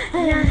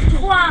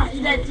 3.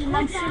 Il a dit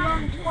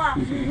maximum 3.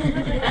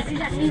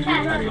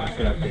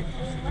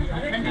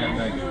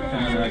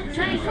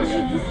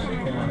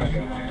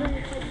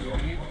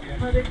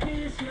 Hare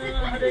Krishna,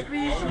 Hare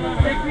Krishna,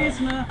 Hare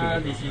Krishna.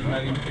 This is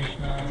Navin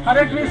Krishna.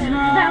 Hare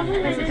Krishna.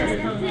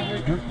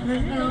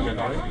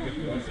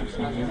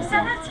 Ça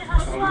va, tu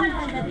rassois.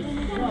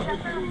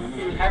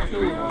 Have to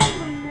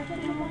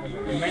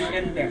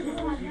maintain that.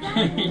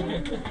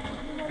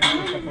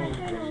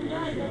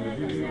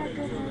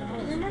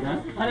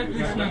 Hare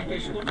Krishna.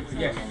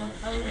 Yes.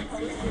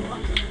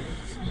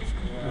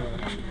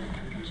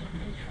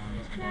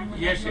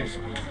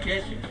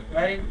 Yes.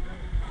 Where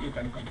you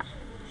can come.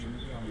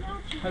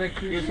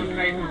 You should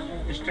try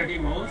to study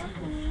more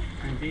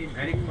and be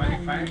very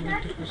qualified.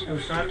 You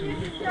start to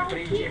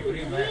preach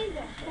everywhere.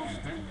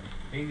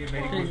 Being a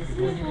very good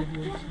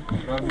devotee.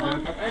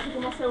 Aí tu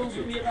começa a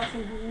ouvir a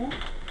ação do U,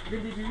 dès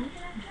le début,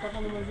 jusqu'à quand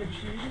on va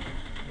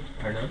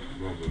Pardon?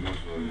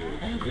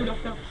 Aí eu fui leur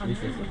faire traduire.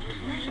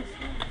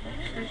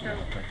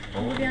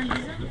 On revient à 10 ans.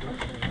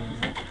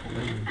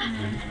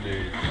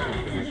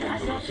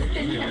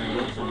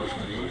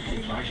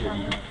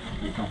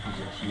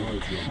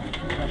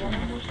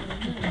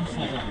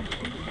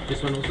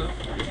 This one also?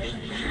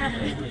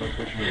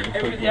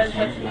 Every day I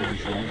have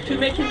to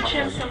make him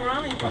chant some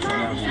rhymes.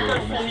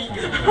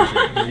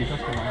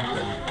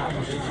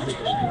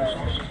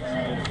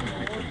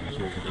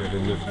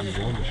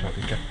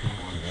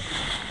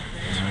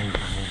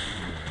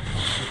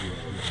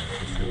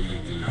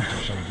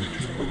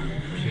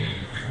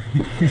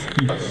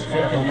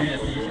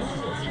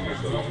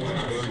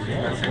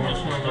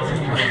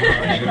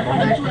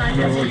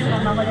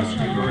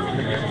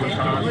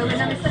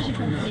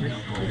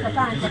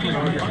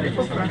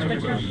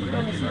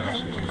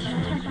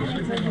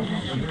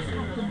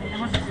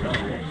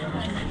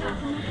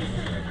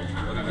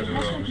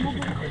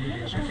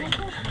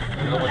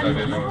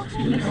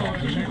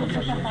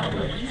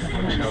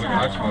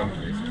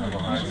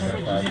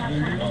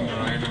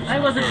 I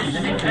wasn't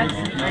listening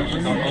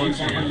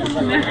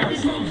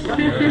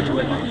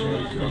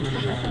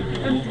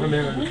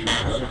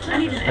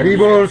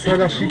Haribol,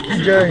 Sadar Shiki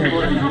Jai.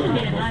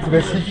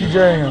 Shiki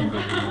Jai.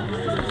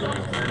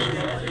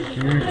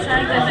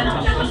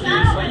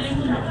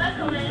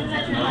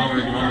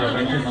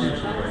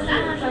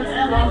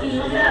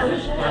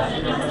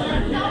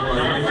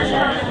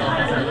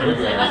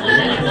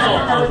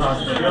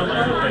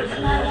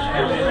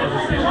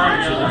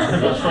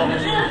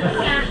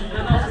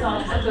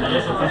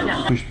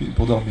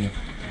 Pour dormir.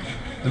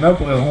 Demain, vous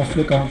pourrez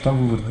ronfler tant que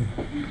vous voudrez.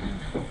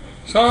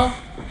 So,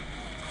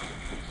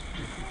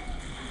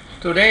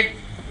 today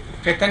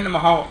Chaitanya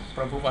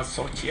Mahaprabhu was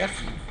so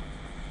cheerful.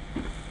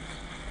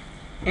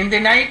 In the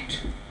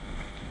night,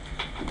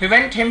 he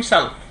went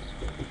himself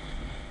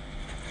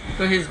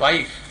to his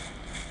wife.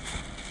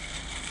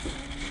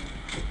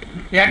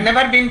 He had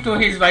never been to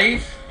his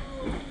wife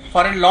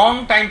for a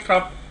long time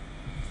from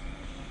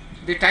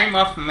the time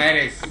of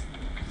marriage.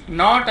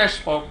 Not a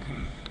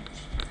spoken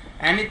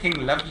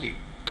anything lovely,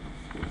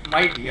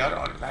 my dear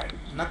or that,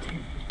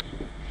 nothing.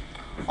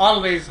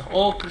 Always,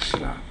 oh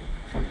Krishna,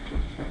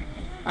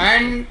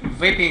 and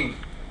weeping.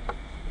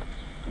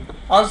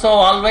 Also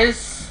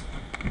always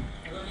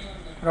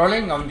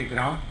rolling on the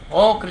ground.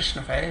 Oh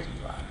Krishna, where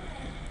you are.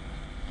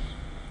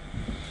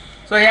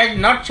 So he had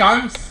not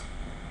chance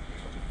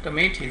to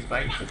meet his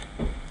wife.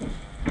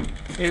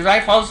 His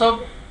wife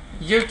also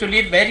used to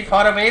live very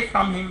far away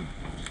from him,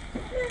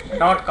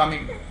 not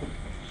coming.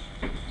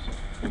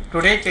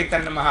 Today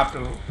Chaitanya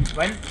Mahaprabhu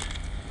went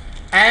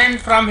and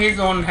from his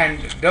own hand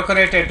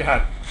decorated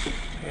her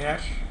hair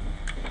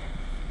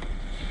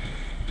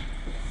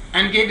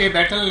and gave a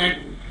battle net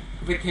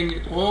with his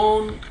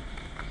own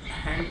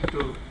hand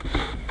to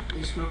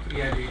Vishnu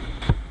Priya Devi.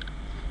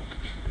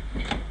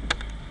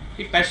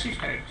 He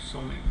pacified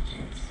so many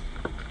things.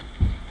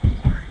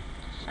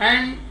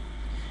 And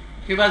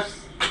he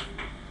was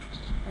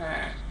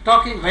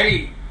talking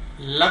very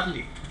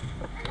lovely.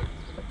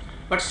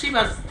 But she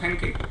was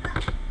thinking,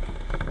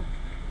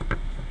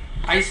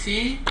 I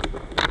see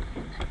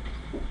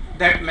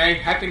that my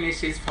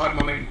happiness is for a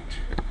moment.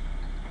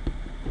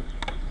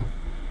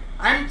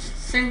 I'm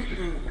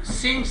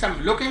seeing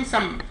looking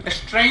some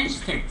strange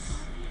things.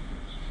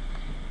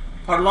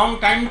 For a long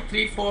time,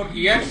 3-4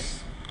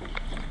 years,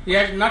 he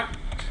has not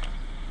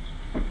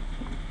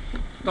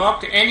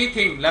talked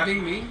anything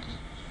loving me,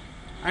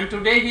 and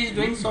today he is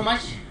doing so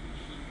much.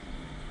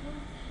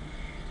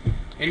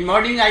 In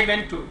morning I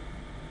went to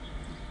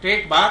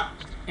take bath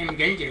in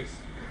Ganges,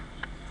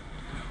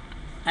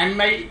 and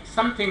my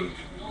something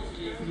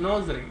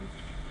nose ring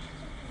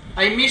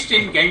I missed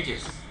in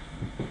Ganges.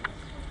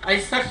 I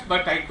searched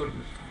but I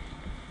couldn't.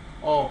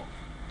 Oh,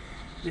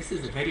 this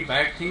is a very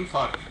bad thing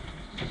for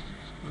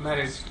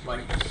married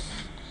wives.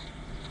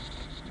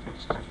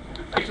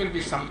 It will be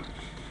some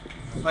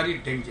very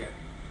danger.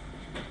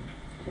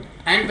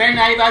 And when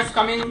I was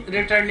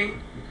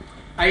returning,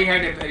 I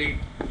had a very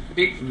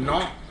big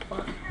knock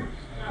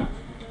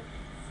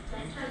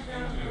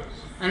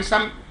and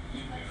some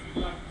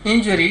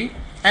injury,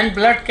 and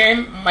blood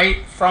came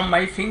from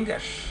my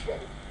fingers,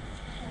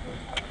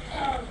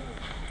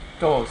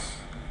 toes.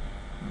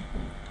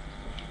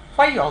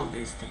 Why all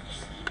these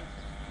things?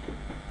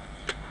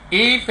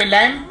 If a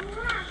lamp,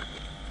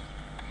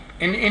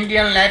 in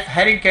Indian lamp,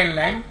 hurricane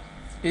lamp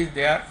is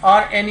there,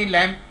 or any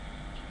lamp,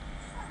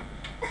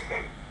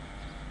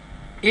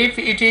 if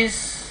it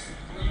is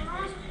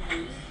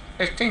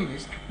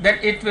extinguished, then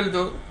it will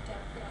do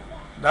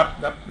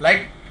the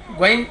light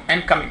going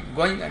and coming,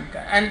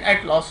 and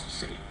at last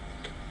sleep,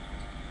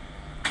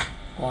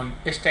 on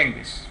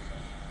extinguished.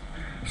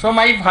 So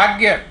my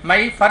bhagya,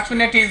 my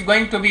fortunate is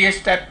going to be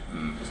extinguished.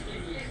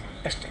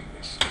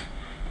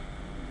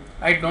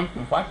 I don't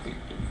know what will do.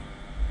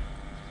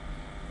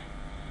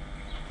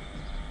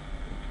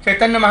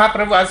 Chaitanya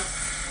Mahaprabhu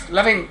was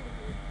loving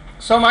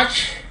so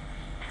much,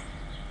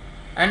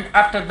 and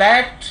after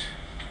that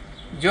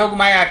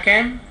Jogmaya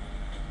came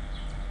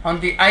on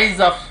the eyes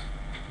of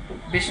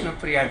Vishnu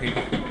Priya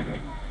Devi,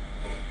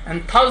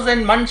 and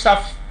 1,000 months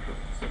of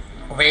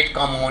weight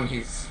come on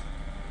his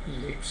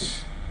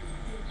lips.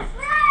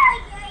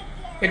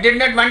 He did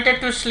not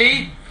wanted to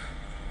sleep,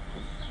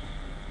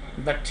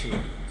 but he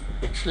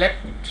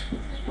slept.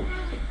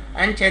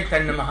 And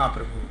Chaitanya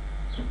Mahaprabhu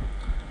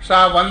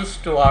saw once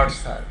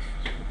towards her.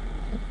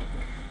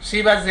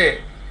 She was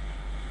a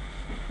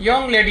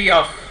young lady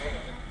of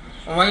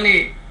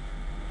only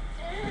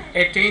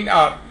 18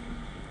 or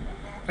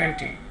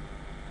 20,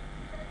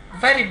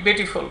 very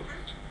beautiful,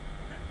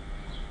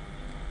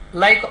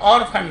 like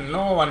orphan,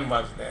 no one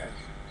was there.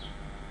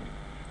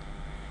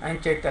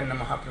 And Chaitanya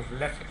Mahaprabhu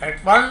left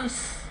at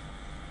once.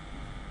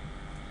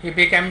 He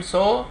became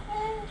so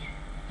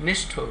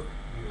nishthur,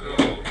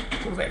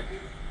 cruel.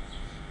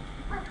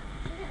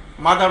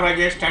 Mother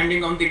was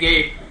standing on the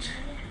gate,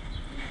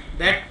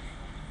 that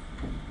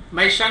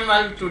my son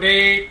will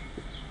today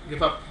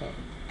give up home.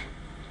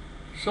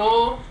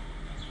 So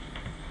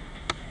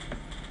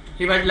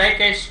he was like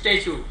a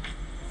statue,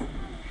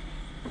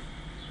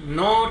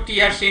 no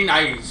tears in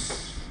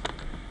eyes,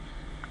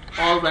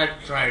 all were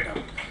dried up.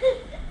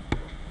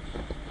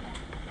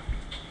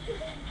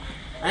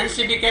 And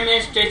she became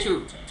a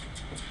statue.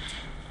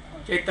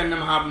 Chaitanya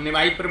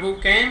Mahaprabhu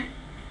Prabhu came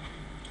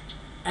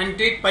and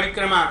did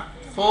parikrama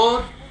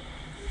 4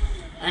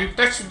 and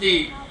touched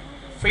the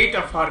feet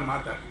of her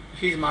mother,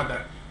 his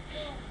mother,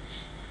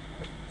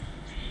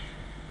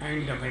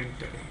 and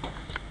went away.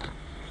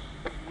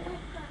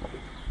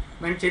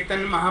 When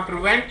Chaitanya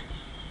Mahaprabhu went,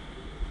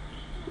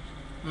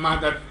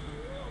 mother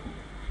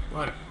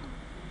what?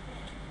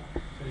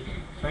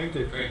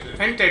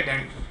 Fainted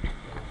and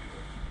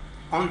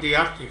on the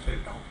earth he fell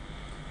down.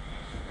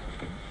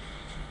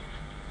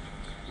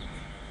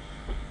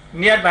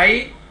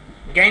 Nearby,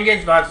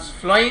 Ganges was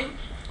flowing,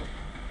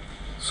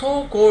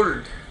 so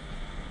cold,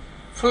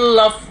 full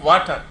of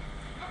water,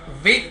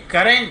 weak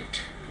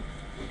current.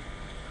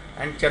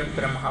 And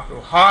Chandra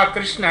Mahaprabhu, Ha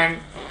Krishna, and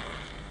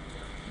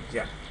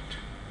jumped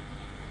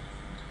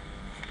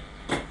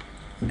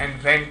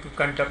and went to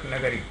Kantak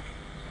Nagari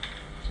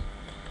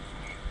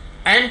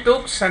and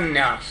took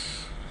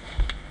sannyas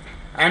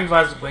and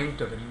was going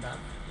to Vrindavan.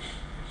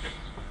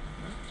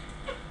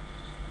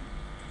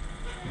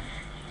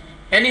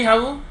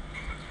 Anyhow,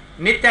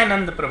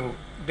 Nityananda Prabhu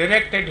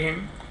directed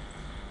him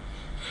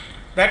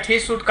that he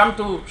should come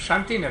to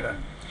Shantinagar.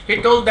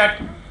 He told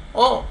that,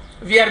 oh,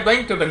 we are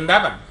going to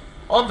Vrindavan.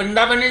 Oh,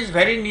 Vrindavan is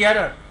very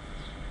nearer.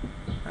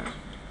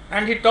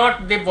 And he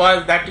taught the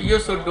boys that you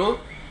should do.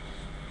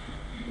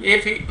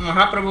 If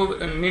Mahaprabhu,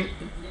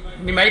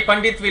 Nimai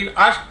Pandit will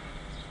ask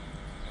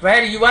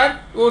where you are,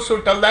 you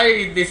should tell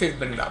that this is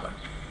Vrindavan.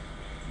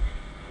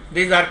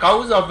 These are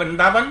cows of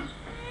Vrindavan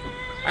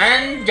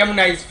and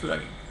Jamuna is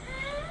flowing.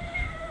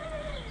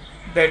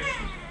 They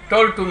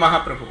told to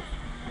Mahaprabhu.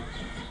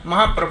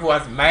 Mahaprabhu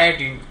was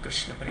mad in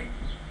Krishna Prema.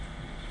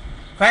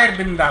 Where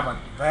Vrindavan?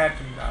 Where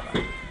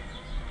Vrindavan?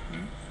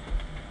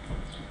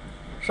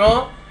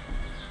 So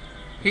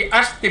he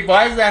asked the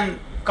boys and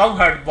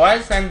cowherd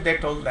boys, and they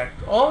told that,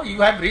 oh,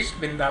 you have reached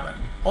Vrindavan.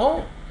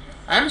 Oh,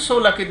 I am so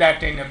lucky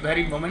that in a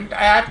very moment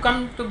I have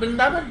come to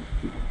Vrindavan.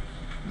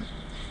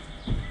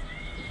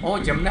 Oh,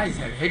 Jamuna is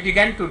here. He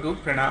began to do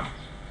pranam.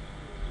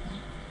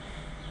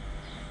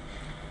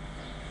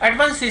 At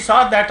once he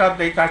saw that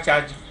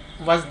Advaitacharya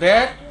was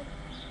there.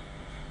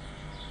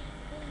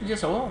 He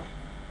just, oh,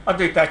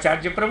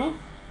 Advaitacharya Prabhu,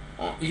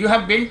 you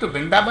have been to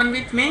Vrindavan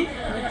with me?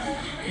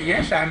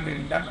 Yes, I am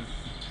in Vrindavan.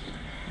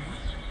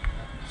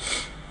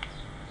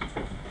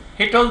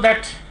 He told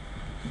that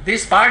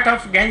this part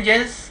of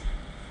Ganges,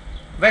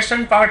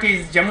 western part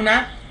is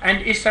Jamuna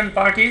and eastern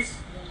part is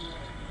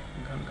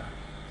Ganga.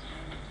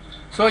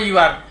 So you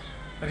are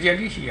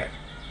really here.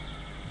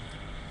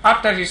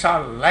 After he saw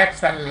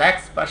lakhs and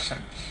lakhs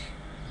persons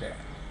there,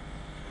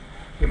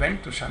 he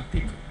went to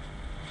Shantipur.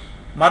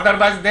 Mother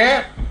was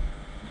there.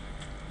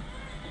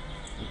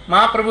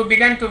 Mahaprabhu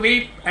began to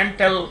weep and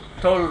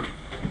told,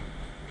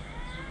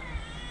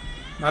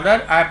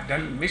 Mother, I have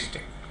done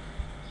mistake.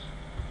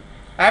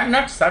 I have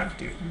not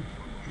served you.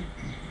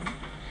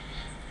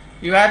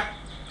 You have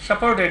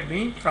supported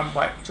me from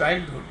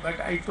childhood, but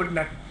I could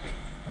not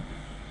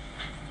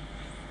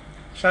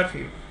serve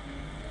you.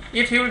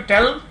 If you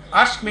will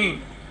ask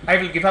me, I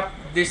will give up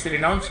this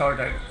renounce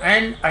order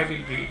and I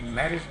will be in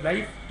marriage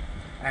life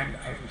and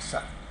I will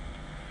serve.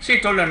 She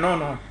told her,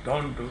 no,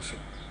 don't do so.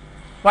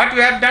 What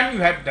you have done, you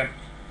have done.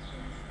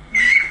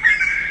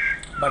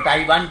 But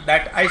I want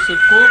that I should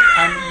cook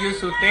and you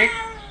should take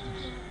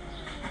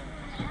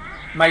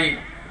my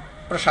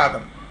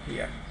prasadam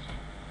here.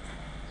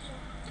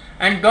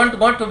 And don't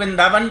go to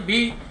Vrindavan,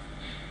 be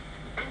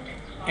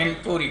in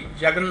Puri,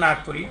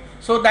 Jagannath Puri,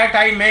 so that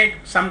I may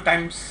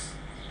sometimes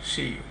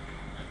see you.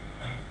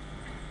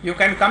 You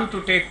can come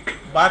to take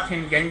bath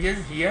in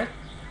Ganges here,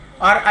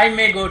 or I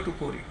may go to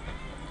Puri.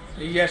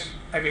 Yes,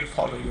 I will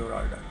follow your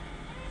order.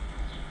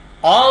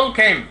 All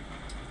came.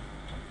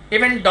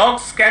 Even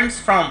dogs came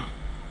from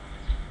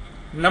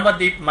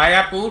Navadip,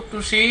 Mayapur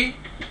to see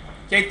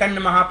Chaitanya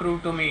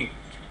Mahaprabhu to meet.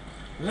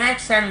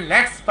 Lakhs and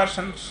lakhs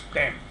persons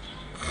came.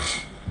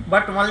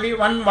 But only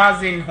one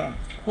was in home.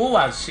 Who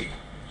was she?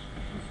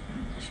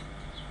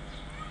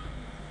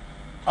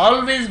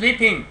 Always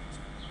weeping.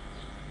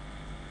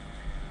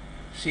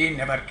 She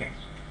never came.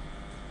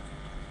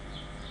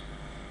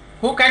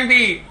 Who can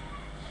be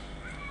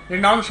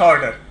renounce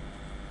order?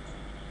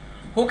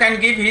 Who can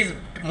give his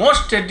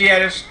most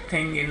dearest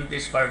thing in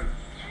this world?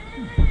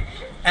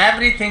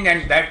 Everything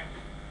and that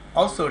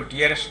also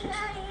dearest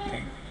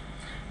thing.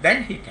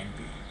 Then he can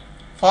be.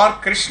 For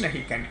Krishna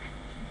he can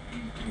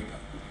give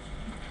up.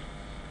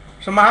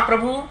 So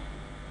Mahaprabhu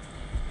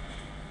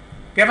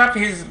gave up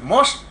his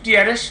most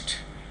dearest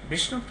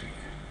Vishnu Priya.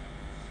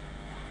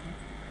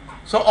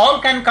 So all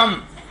can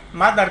come.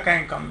 Mother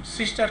can come,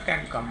 sister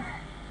can come,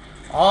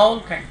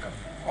 all can come,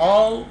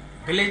 all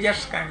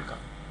villagers can come.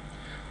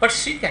 But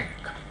she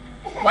cannot come.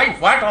 Why?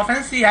 What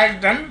offense he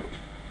has done?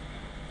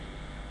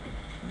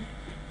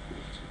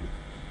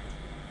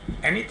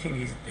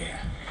 Anything is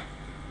there.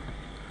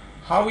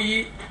 How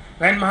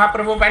when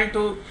Mahaprabhu went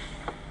to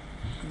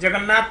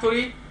Jagannath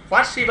Puri,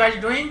 what she was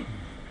doing?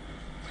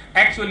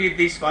 Actually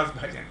this was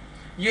bhajan.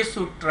 You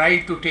should try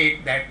to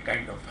take that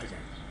kind of bhajan.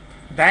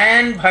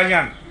 Then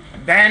bhajan.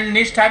 Then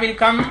Nishtha will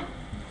come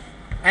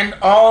and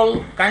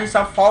all kinds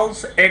of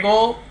false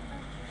ego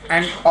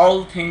and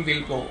all things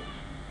will go.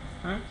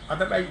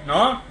 Otherwise,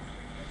 no.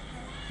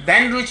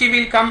 Then Ruchi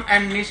will come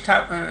and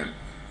Nishtha,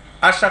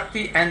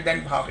 Asakti and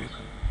then Bhav will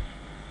come.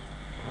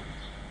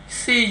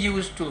 She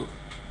used to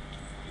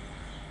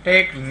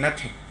take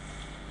nothing.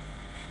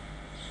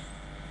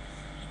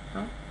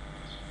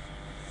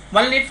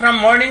 Only from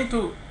morning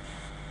to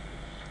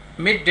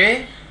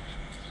midday,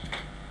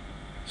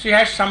 she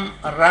has some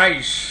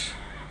rice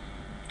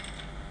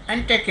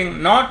and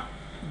taking not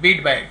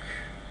bead bag.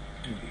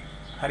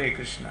 Hare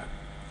Krishna.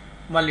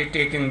 Only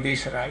taking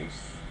this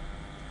rice.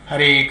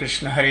 Hare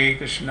Krishna,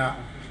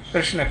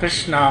 Krishna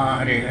Krishna,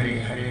 Hare Hare,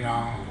 Hare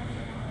Ram.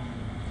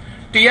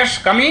 Tears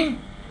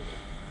coming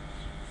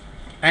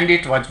and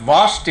it was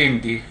washed in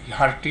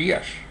her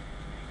tears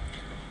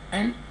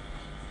and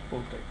put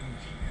it in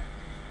here.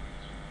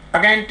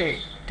 Again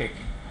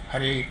taking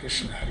Hare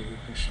Krishna,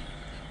 Krishna.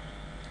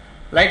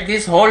 Like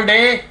this whole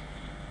day.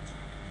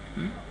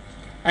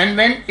 And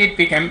when it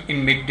became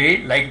in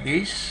midday like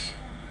this,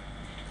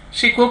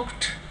 she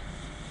cooked.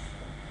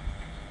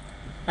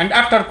 And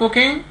after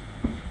cooking,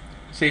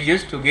 she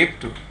used to give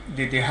to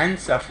the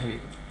hands of her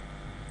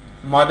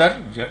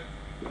mother,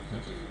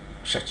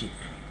 Sachi.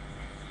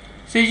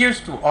 She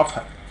used to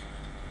offer.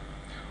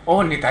 Oh,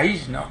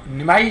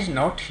 Nimai is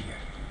not here.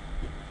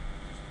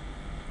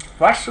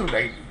 What should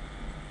I do?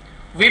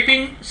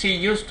 Weeping, she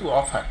used to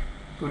offer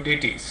to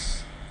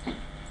deities.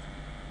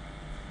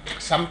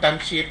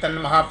 Sometimes Chaitanya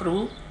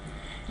Mahaprabhu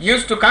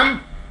used to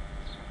come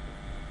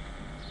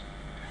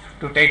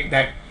to take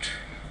that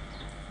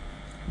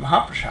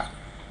Mahaprasad.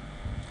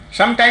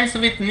 Sometimes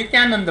with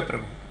Nityananda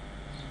Prabhu.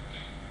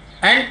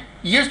 And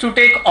used to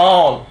take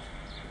all.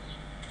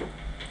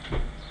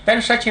 Then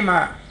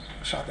Sachima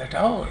saw that,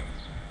 oh,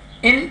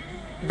 in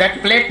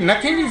that plate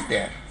nothing is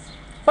there.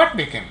 What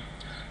became?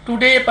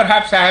 Today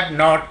perhaps I have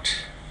not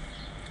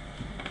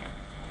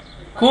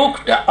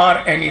cooked or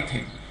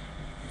anything.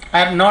 I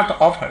have not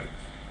offered.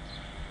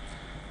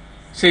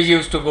 she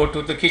used to go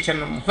to the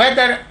kitchen,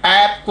 whether I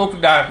have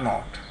cooked or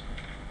not.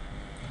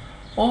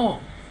 Oh,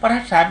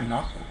 perhaps I have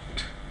not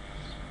cooked.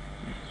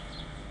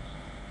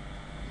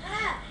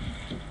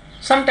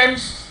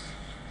 Sometimes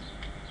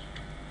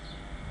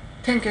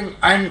thinking,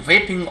 I am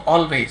waiting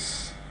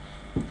always.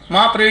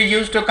 Mahaprabhu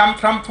used to come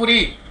from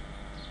Puri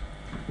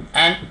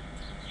and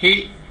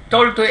he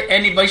told to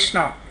any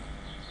Vaishnava,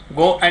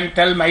 go and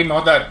tell my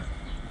mother.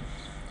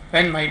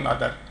 When my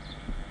mother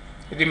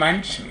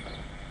reminds me,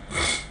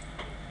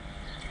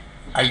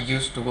 I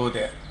used to go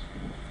there.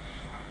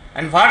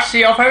 And what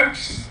she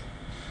offers,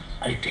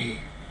 I take.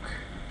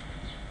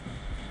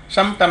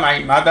 Sometimes my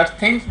mother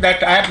thinks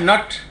that I have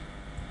not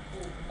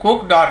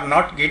cooked or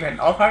not given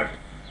offer,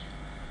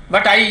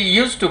 but I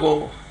used to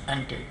go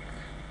and take.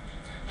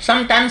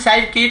 Sometimes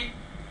I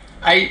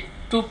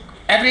took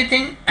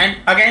everything and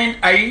again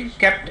I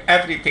kept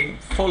everything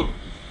full.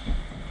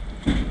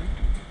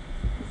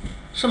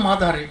 So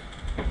mother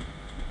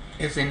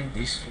is in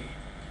this way.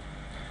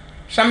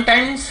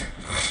 Sometimes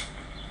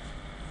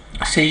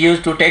she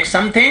used to take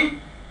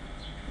something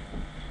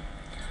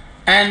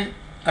and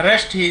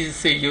rest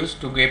she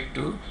used to give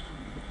to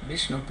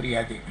Vishnu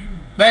Priya Devi.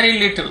 Very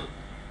little.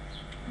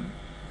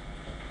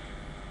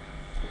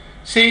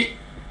 She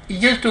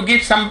used to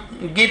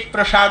give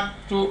prasad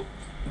to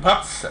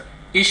Bhakts,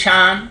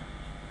 Ishan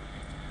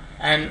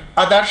and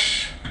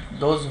others,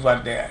 those who were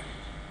there.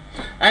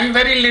 And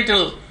very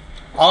little,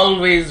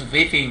 always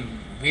weeping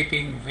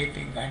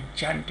and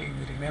chanting,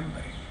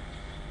 remembering.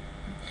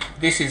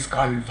 This is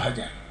called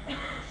bhajan.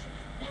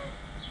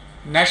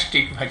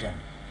 Nastic bhajan.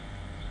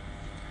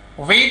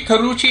 With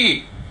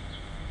ruchi.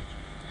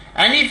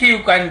 And if you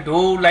can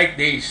do like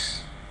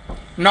this,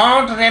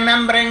 not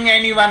remembering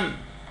anyone,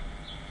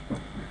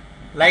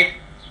 like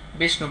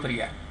Vishnu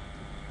Priya.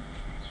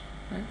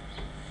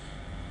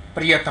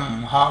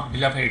 Priyatam ha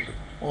beloved,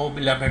 O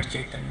beloved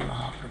Chaitanya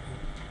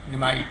Mahaprabhu,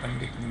 Nimai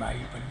Pandit.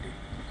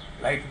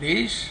 Like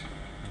this,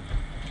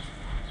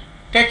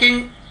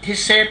 taking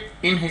his shape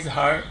in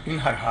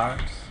her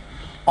heart,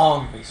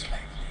 always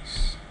like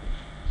this.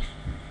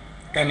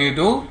 Can you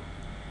do?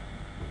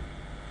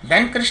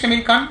 Then Krishna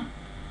will come.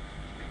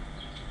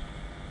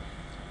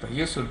 So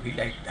you should be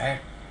like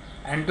that.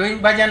 And doing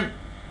bhajan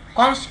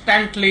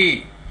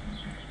constantly,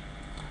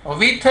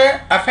 with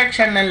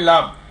affection and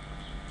love,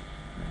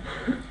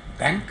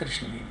 then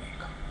Krishna will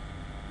come.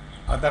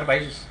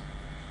 Otherwise,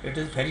 it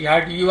is very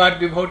hard. You are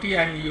devotee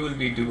and you will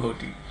be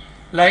devotee.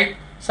 Like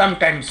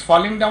sometimes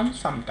falling down,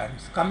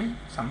 sometimes coming,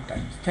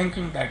 sometimes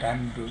thinking that I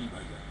am doing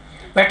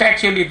bhajan. But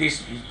actually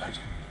this is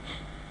bhajan.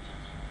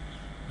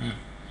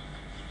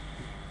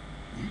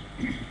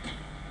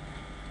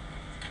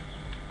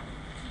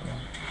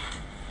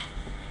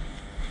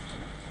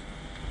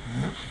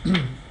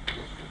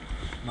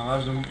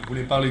 Maharaj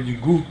voulait parler du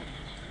goût.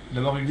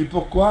 D'abord, il dit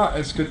pourquoi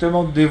est-ce que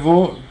tellement de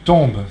dévots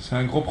tombent? C'est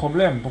un gros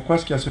problème. Pourquoi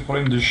est-ce qu'il y a ce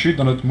problème de chute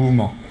dans notre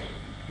mouvement?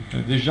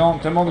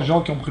 Tellement de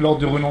gens qui ont pris l'ordre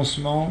du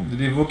renoncement, des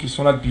dévots qui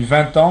sont là depuis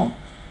 20 ans,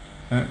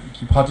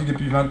 qui pratiquent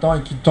depuis 20 ans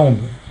et qui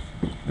tombent.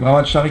 Les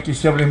brahmacharis qui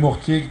servent les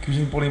mortiers, qui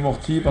cuisinent pour les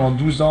mortiers pendant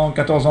 12 ans,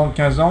 14 ans,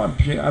 15 ans, et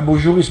puis un beau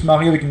jour ils se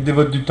marient avec une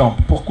dévote du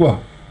temple.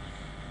 Pourquoi?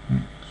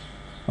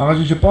 Maharaj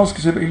dit, je pense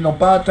qu'ils n'ont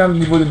pas atteint le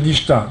niveau de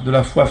nishta, de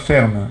la foi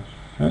ferme.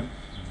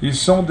 Ils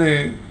sont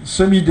des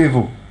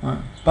semi-dévots,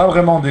 pas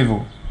vraiment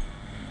dévots.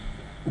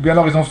 Ou bien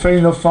alors ils ont fait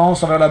une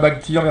offense envers la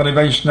bhakti, envers les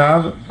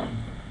Vaishnavas,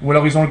 ou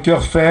alors ils ont le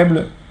cœur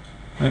faible.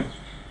 Ils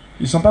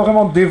ne sont pas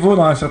vraiment dévots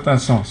dans un certain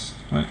sens.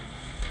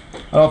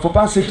 Alors il ne faut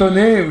pas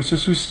s'étonner ou se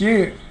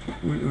soucier,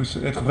 ou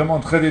être vraiment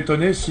très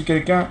étonné si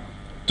quelqu'un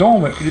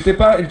tombe. Il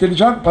était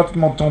déjà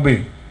pratiquement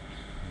tombé.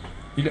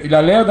 Il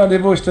a l'air d'un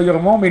dévot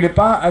extérieurement, mais il n'est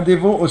pas un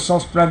dévot au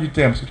sens plein du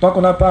terme. Parce que tant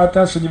qu'on n'a pas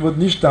atteint ce niveau de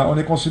nishta, on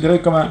est considéré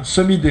comme un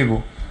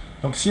semi-dévot.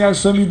 Donc si un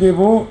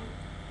semi-dévot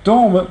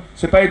tombe,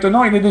 c'est pas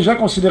étonnant, il est déjà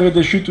considéré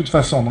déchu de toute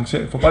façon. Donc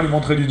il ne faut pas lui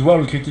montrer du doigt ou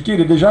le critiquer,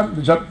 il est déjà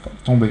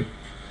tombé.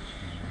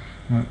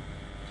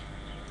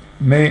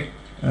 Mais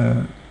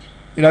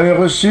il avait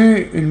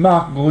reçu une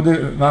marque,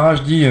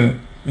 Maharaj dit,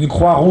 une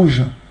croix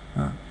rouge.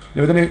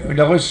 Il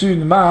a reçu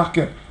une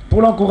marque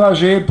pour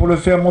l'encourager, pour le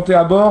faire monter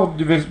à bord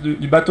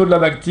du bateau de la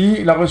Bhakti.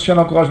 Il a reçu un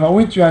encouragement.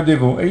 Oui, tu es un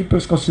dévot. Et il peut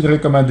se considérer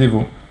comme un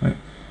dévot.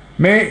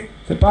 Mais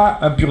ce n'est pas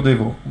un pur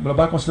dévot. On ne va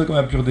pas le considérer comme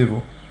un pur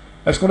dévot.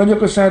 Est-ce qu'on va dire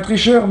que c'est un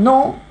tricheur?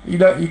 Non.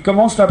 Il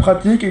commence la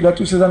pratique, il a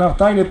tous ses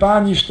anarthas, il n'est pas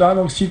un nishta.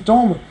 Donc s'il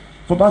tombe, il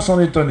ne faut pas s'en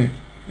étonner.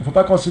 Il ne faut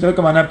pas le considérer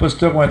comme un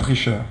imposteur ou un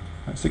tricheur.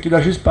 C'est qu'il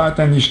n'a juste pas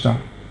atteint nishta.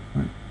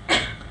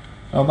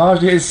 Alors Maharaj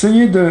dit,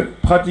 essayez de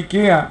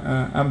pratiquer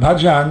un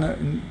bhajan,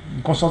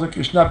 une conscience de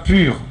Krishna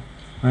pure.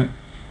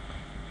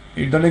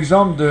 Il donne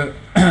l'exemple de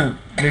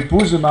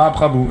l'épouse de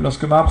Mahaprabhu.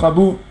 Lorsque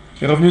Mahaprabhu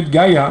est revenu de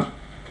Gaya,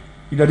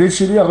 il a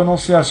décidé à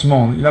renoncer à ce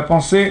monde. Il a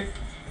pensé,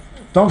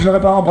 tant que je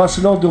n'aurai pas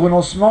embrassé l'ordre de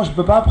renoncement, je ne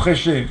peux pas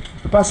prêcher. Je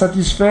ne peux pas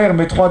satisfaire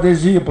mes 3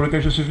 désirs pour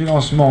lesquels je suis venu dans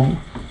ce monde.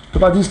 Je ne peux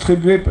pas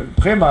distribuer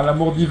préma,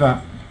 l'amour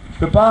divin. Je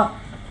ne peux pas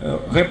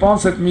répandre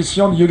cette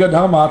mission de Yoga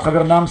Dharma à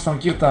travers Nam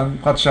Sankirtan,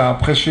 Pracha,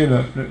 prêcher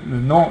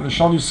le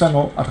chant du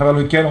Saint-Nom à travers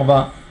lequel on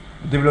va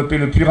développer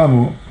le pur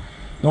amour.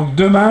 Donc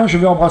demain, je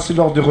vais embrasser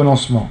l'ordre du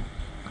renoncement.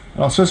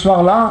 Alors ce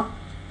soir-là,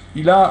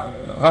 il a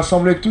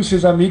rassemblé tous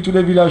ses amis, tous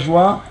les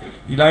villageois,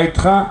 il a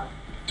étreint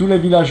tous les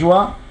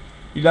villageois,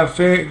 il a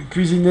fait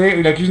cuisiner,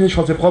 il a cuisiné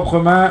sur ses propres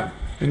mains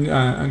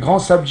un grand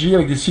sabji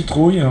avec des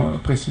citrouilles,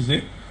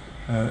 précisé,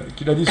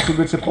 qu'il a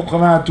distribué de ses propres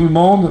mains à tout le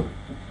monde.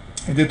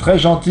 Il était très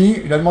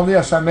gentil. Il a demandé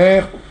à sa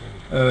mère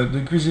de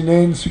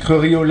cuisiner une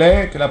sucrerie au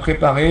lait qu'elle a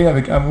préparée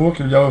avec amour,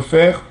 qu'elle lui a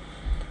offert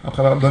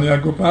après avoir donné un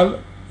copal.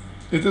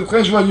 Il était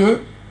très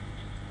joyeux.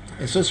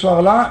 Et ce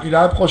soir-là, il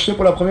a approché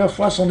pour la première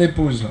fois son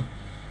épouse.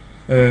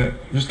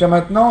 Jusqu'à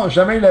maintenant,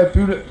 jamais il avait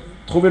pu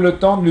trouver le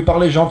temps de lui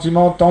parler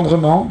gentiment,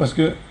 tendrement, parce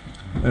que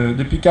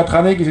depuis 4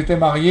 années qu'ils étaient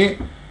mariés,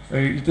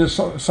 il était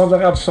sans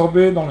arrêt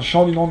absorbé dans le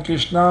chant du nom de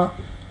Krishna.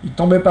 Il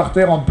tombait par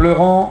terre en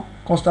pleurant,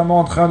 constamment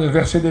en train de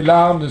verser des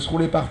larmes, de se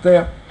rouler par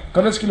terre.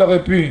 Quand est-ce qu'il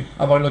aurait pu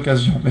avoir une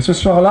occasion? Mais ce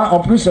soir-là, en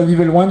plus, elle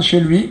vivait loin de chez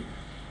lui.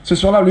 Ce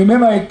soir-là,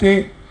 lui-même a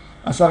été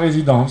à sa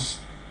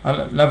résidence, à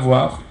la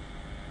voir.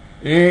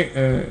 Et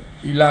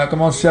il a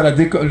commencé à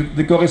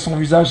décorer son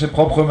visage, ses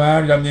propres mains,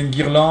 il lui a amené une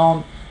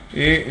guirlande.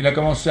 Et il a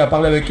commencé à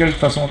parler avec elle de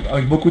façon,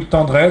 avec beaucoup de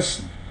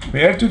tendresse. Mais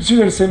elle, tout de suite,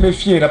 elle s'est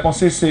méfiée. Elle a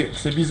pensé,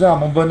 c'est bizarre,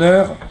 mon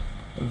bonheur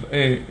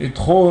est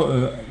trop,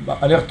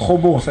 a l'air trop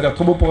beau. Ça a l'air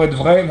trop beau pour être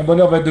vrai. Mon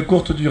bonheur va être de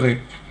courte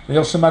durée.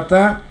 D'ailleurs, ce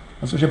matin,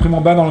 parce que j'ai pris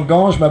mon bain dans le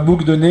Gange, ma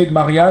boucle de nez de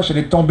mariage, elle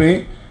est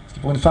tombée. Ce qui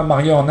pour une femme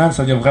mariée en Inde,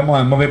 ça veut dire vraiment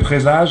un mauvais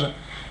présage.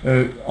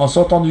 En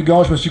sortant du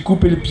Gange, je me suis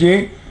coupé le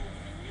pied.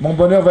 Mon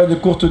bonheur va être de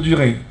courte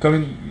durée.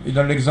 Comme il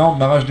donne l'exemple,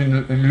 mariage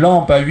d'une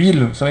lampe à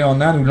huile, vous savez,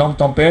 en Inde, ou lampe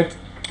tempête,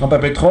 lampe à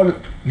pétrole.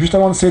 Juste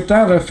avant de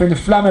s'éteindre, elle fait une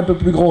flamme un peu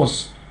plus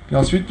grosse. Puis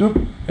ensuite,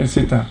 elle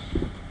s'éteint.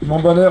 Mon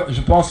bonheur,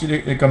 je pense, il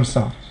est comme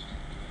ça.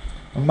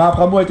 Donc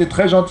Mahaprabhu a été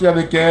très gentil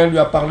avec elle, lui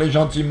a parlé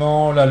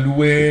gentiment, l'a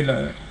loué,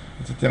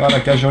 etc., l'a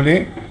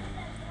cajolé.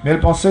 Mais elle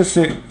pensait,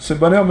 ce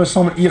bonheur me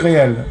semble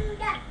irréel.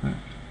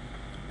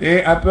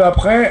 Et un peu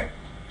après,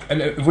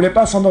 elle ne voulait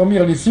pas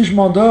s'endormir. Elle dit, si je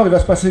m'endors, il va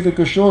se passer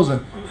quelque chose.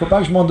 Il ne faut pas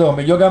que je m'endorme.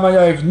 Mais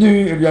Yogamaya est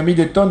venu et lui a mis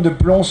des tonnes de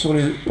plomb sur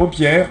les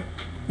paupières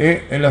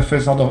et il l'a fait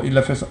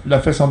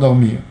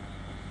s'endormir.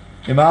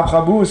 Et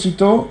Mahaprabhu,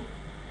 aussitôt,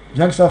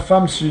 bien que sa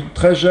femme soit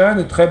très jeune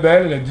et très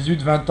belle, elle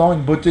a 18-20 ans,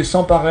 une beauté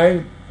sans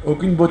pareille,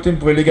 aucune beauté ne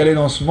pouvait l'égaler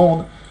dans ce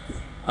monde,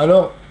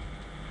 alors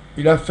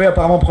il a fait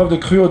apparemment preuve de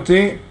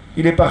cruauté,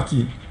 il est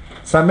parti.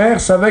 Sa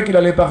mère savait qu'il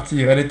allait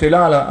partir, elle était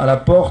là à la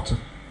porte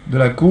de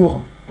la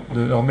cour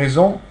de leur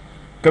maison,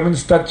 comme une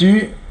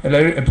statue,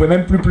 elle ne pouvait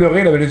même plus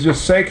pleurer, elle avait les yeux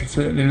secs,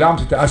 les larmes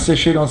s'étaient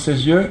asséchées dans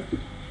ses yeux,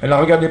 elle l'a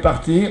regardé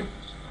partir,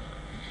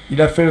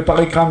 il a fait le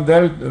parikrama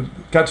d'elle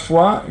 4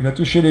 fois, il a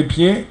touché les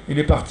pieds, il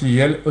est parti.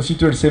 Elle,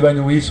 aussitôt, elle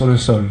s'évanouit sur le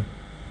sol.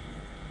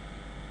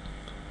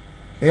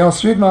 Et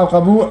ensuite,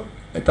 Mahaprabhu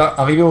est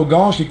arrivé au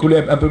Gange, il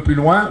coulait un peu plus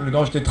loin, le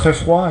Gange était très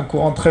froid, un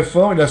courant très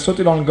fort, il a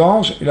sauté dans le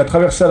Gange, il a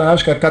traversé à la nage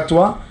jusqu'à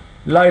Katwa,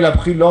 là il a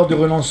pris l'ordre du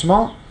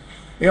renoncement,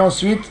 et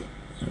ensuite,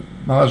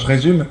 je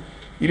résume,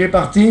 il est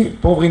parti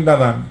pour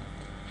Vrindavan.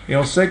 Et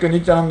on sait que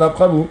Nityananda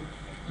Prabhu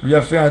lui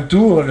a fait un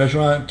tour, il a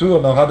joué un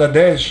tour dans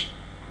Radhadesh,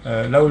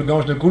 là où le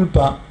Gange ne coule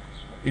pas.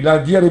 Il a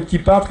dit à des petits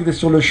pâtres qui étaient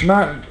sur le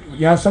chemin,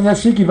 il y a un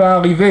sannyasi qui va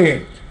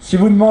arriver, si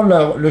vous demandez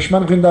le chemin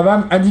de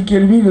Vrindavan,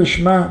 indiquez-lui le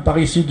chemin par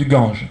ici du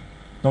Gange.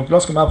 Donc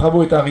lorsque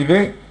Mahaprabhu est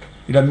arrivé,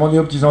 il a demandé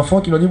aux petits-enfants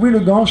qui lui ont dit, oui,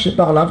 le Gange c'est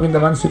par là,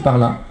 Vrindavan c'est par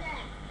là.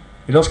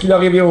 Et lorsqu'il est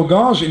arrivé au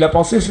Gange, il a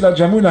pensé c'est la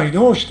Jamuna. Il dit,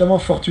 oh, je suis tellement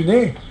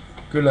fortuné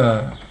que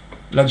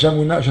la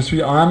Jamuna, je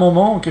suis à un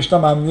moment, Krishna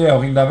m'a amené à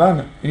Vrindavan,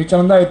 et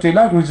Nityananda était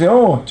là, il lui disait,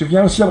 oh, tu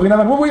viens aussi à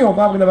Vrindavan? Oui, oui, on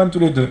va à Vrindavan tous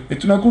les deux. Et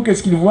tout d'un coup,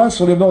 qu'est-ce qu'il voit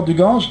sur les bords du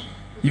Gange?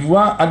 Il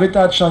voit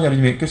Advaita Acharya. Il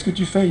dit, mais qu'est-ce que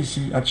tu fais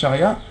ici,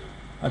 Acharya?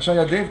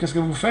 Acharya Dev, qu'est-ce que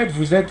vous faites?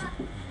 Vous êtes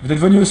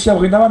venu aussi à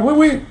Vrindavan? Oui,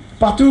 oui,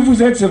 partout où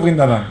vous êtes, c'est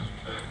Vrindavan.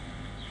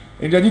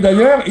 Et il a dit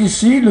d'ailleurs,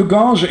 ici, le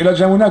Gange et la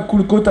Jamuna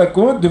coulent côte à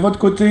côte. De votre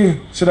côté,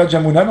 c'est la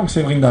Jamuna, donc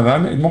c'est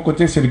Vrindavan, et de mon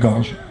côté, c'est le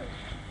Gange.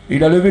 Et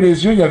il a levé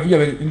les yeux, il a vu, il y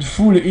avait une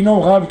foule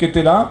innombrable qui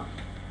était là.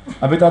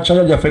 Advaita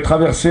Acharya lui a fait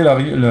traverser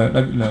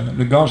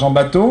le Gange en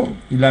bateau.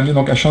 Il l'a amené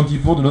donc à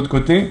Shantipur de l'autre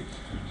côté,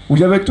 où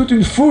il y avait toute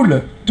une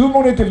foule, tout le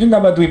monde était venu de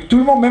Navadvip, tout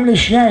le monde, même les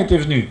chiens étaient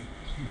venus.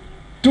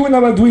 Tout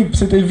Navadvip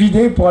s'était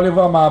vidé pour aller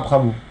voir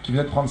Mahaprabhu, qui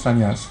venait de prendre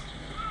sannyas.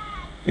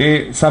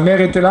 Et sa mère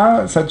était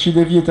là, Sachi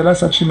Devi était là,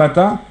 Sachi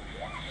Mata.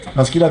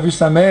 Lorsqu'il a vu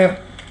sa mère,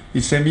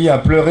 il s'est mis à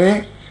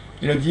pleurer.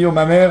 Il a dit, oh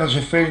ma mère,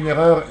 j'ai fait une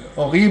erreur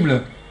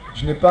horrible,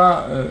 je ne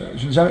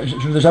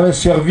vous ai jamais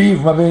servi,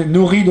 vous m'avez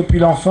nourri depuis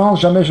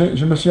l'enfance, jamais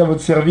je me suis à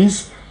votre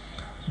service.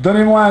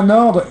 Donnez-moi un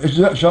ordre,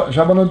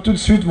 j'abandonne tout de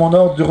suite mon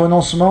ordre du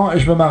renoncement et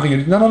je me marie.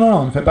 Elle dit, non, non,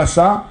 non, ne fais pas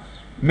ça,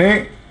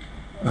 mais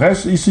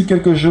reste ici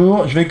quelques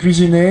jours, je vais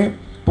cuisiner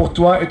pour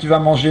toi et tu vas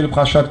manger le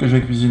prasad que je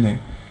vais cuisiner.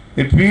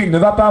 Et puis, ne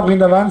va pas à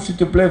Vrindavan, s'il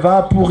te plaît, va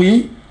à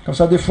Puri, comme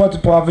ça des fois tu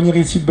pourras venir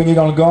ici te baigner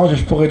dans le Gange et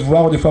je pourrai te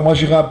voir, ou des fois moi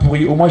j'irai à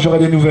Puri, au moins j'aurai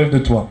des nouvelles de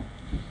toi.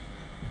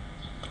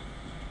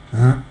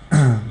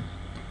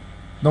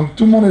 Donc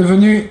tout le monde est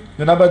venu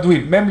de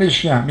Navadvip, même les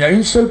chiens, mais il y a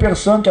une seule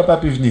personne qui n'a pas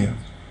pu venir.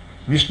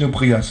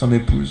 Vishnupriya, son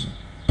épouse.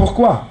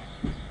 Pourquoi?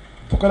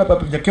 Pourquoi elle n'a pas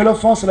pu venir? Quelle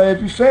offense elle avait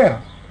pu faire?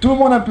 Tout le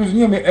monde a pu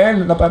venir, mais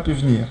elle n'a pas pu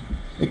venir.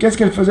 Et qu'est-ce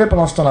qu'elle faisait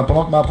pendant ce temps-là,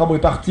 pendant que Mahaprabhu est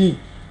parti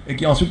et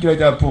qu'ensuite qu'il a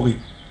été à Puri?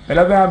 Elle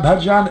avait un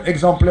bhajan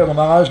exemplaire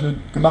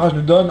que Maharaj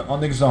nous donne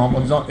en exemple, en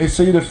disant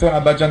essayez de faire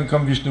un bhajan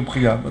comme Vishnu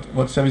Priya,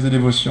 votre service de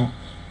dévotion.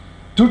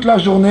 Toute la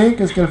journée,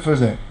 qu'est-ce qu'elle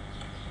faisait?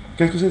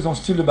 Qu'est-ce que c'est son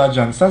style de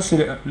bhajan? Ça,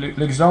 c'est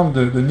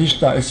l'exemple de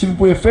Nishta. Et si vous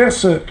pouvez faire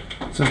ce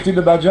style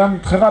de bhajan,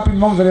 très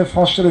rapidement, vous allez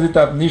franchir les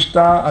étapes.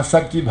 Nishta,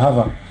 Asakti,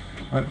 Bhava.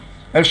 Ouais.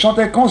 Elle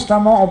chantait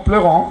constamment en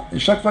pleurant, et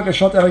chaque fois qu'elle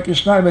chantait avec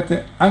Krishna, elle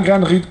mettait un grain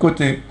de riz de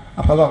côté,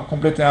 après avoir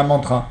complété un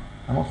mantra.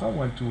 Un mantra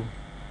ou un tour?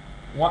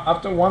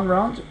 After one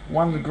round,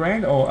 one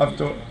grain, or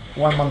after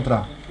one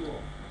mantra?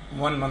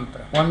 One mantra.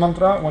 One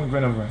mantra, one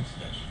grain of rice.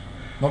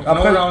 Donc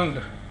après, No round.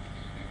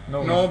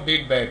 no No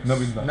big bags. No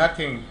big bags.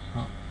 Nothing.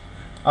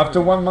 After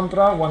one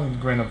mantra, one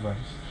grain of rice.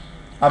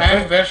 And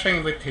Après,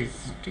 washing with his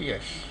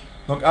tears.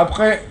 donc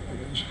après,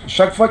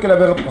 chaque fois qu'elle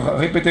avait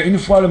répété une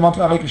fois le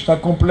mantra avec Krishna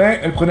complet,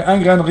 elle prenait un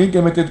grain de riz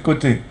qu'elle mettait de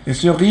côté. Et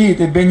ce riz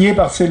était baigné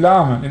par ses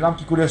larmes, les larmes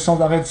qui coulaient sans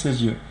arrêt de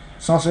ses yeux,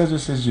 sans cesse de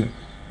ses yeux.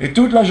 Et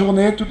toute la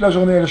journée,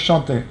 elle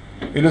chantait.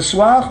 Et le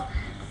soir,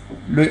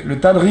 le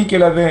tas de riz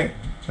qu'elle avait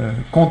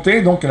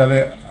compté, donc qu'elle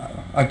avait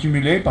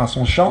accumulé par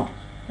son chant,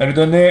 elle le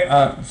donnait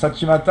à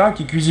Satyamata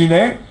qui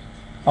cuisinait,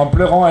 en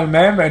pleurant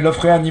elle-même, elle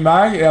l'offrait à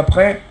Nimai, et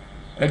après,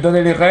 elle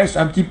donnait les restes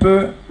un petit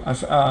peu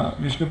à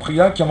Vishnu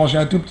Priya, qui en mangeait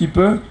un tout petit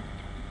peu,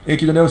 et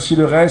qui donnait aussi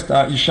le reste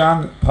à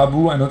Ishan,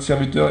 Prabhu, un autre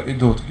serviteur, et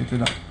d'autres qui étaient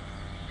là.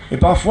 Et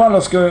parfois,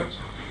 lorsque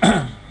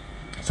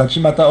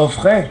Satyamata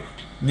offrait,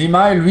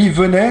 Nimai, lui,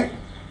 venait,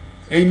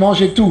 et il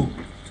mangeait tout,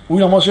 ou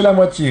il en mangeait la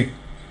moitié.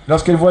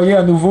 Lorsqu'elle voyait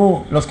à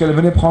nouveau, lorsqu'elle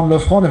venait prendre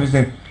l'offrande, elle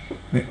disait,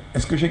 mais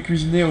est-ce que j'ai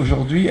cuisiné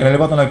aujourd'hui? Elle allait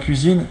voir dans la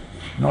cuisine,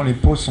 non, les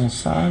pots sont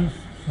sales.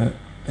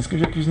 Est-ce que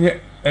j'ai cuisiné?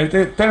 Elle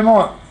était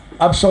tellement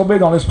absorbée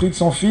dans l'esprit de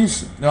son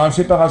fils, dans la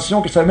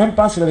séparation, qu'elle ne savait même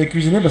pas s'il avait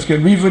cuisiné, parce que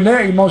lui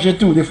venait et il mangeait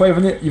tout. Des fois, il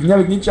venait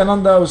avec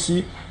Nityananda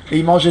aussi, et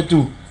il mangeait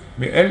tout.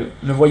 Mais elle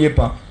ne voyait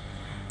pas.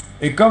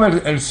 Et comme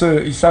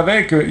il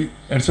savait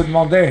qu'elle se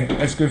demandait,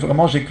 est-ce que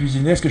vraiment j'ai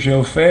cuisiné, est-ce que j'ai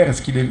offert,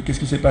 qu'est-ce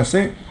qui s'est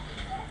passé?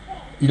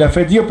 Il a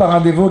fait dire par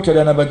un dévot qui allait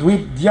à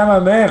Nabadwip, dis à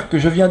ma mère que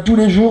je viens tous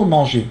les jours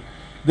manger.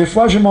 Des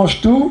fois je mange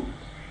tout,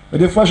 et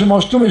des fois je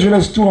mange tout, mais je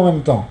laisse tout en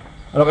même temps.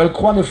 Alors elle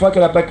croit des fois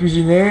qu'elle n'a pas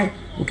cuisiné,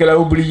 ou qu'elle a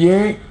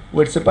oublié,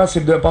 ou elle ne sait pas si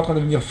elle n'est pas en train de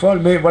devenir folle,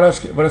 mais voilà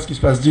ce qui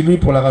se passe. Dis-lui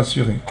pour la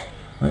rassurer.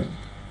 Ouais.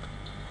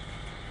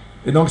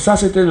 Et donc ça,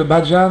 c'était le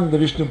bhajan de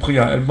Vishnu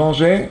Priya. Elle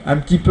mangeait un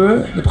petit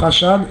peu de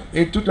prashad,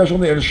 et toute la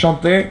journée, elle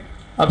chantait,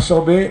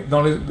 absorbée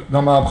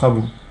dans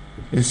Mahaprabhu.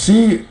 Et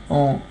si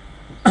on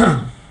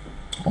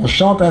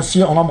chante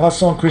ainsi en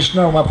embrassant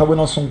Krishna ou Mahaprabhu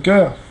dans son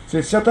cœur,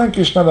 c'est certain que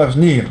Krishna va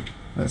venir.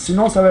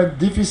 Sinon, ça va être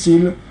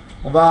difficile.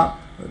 On va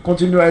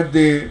continuer à être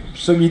des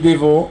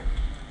semi-dévots,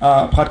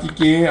 à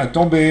pratiquer, à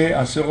tomber,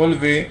 à se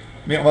relever,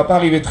 mais on ne va pas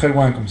arriver très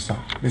loin comme ça.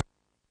 Mais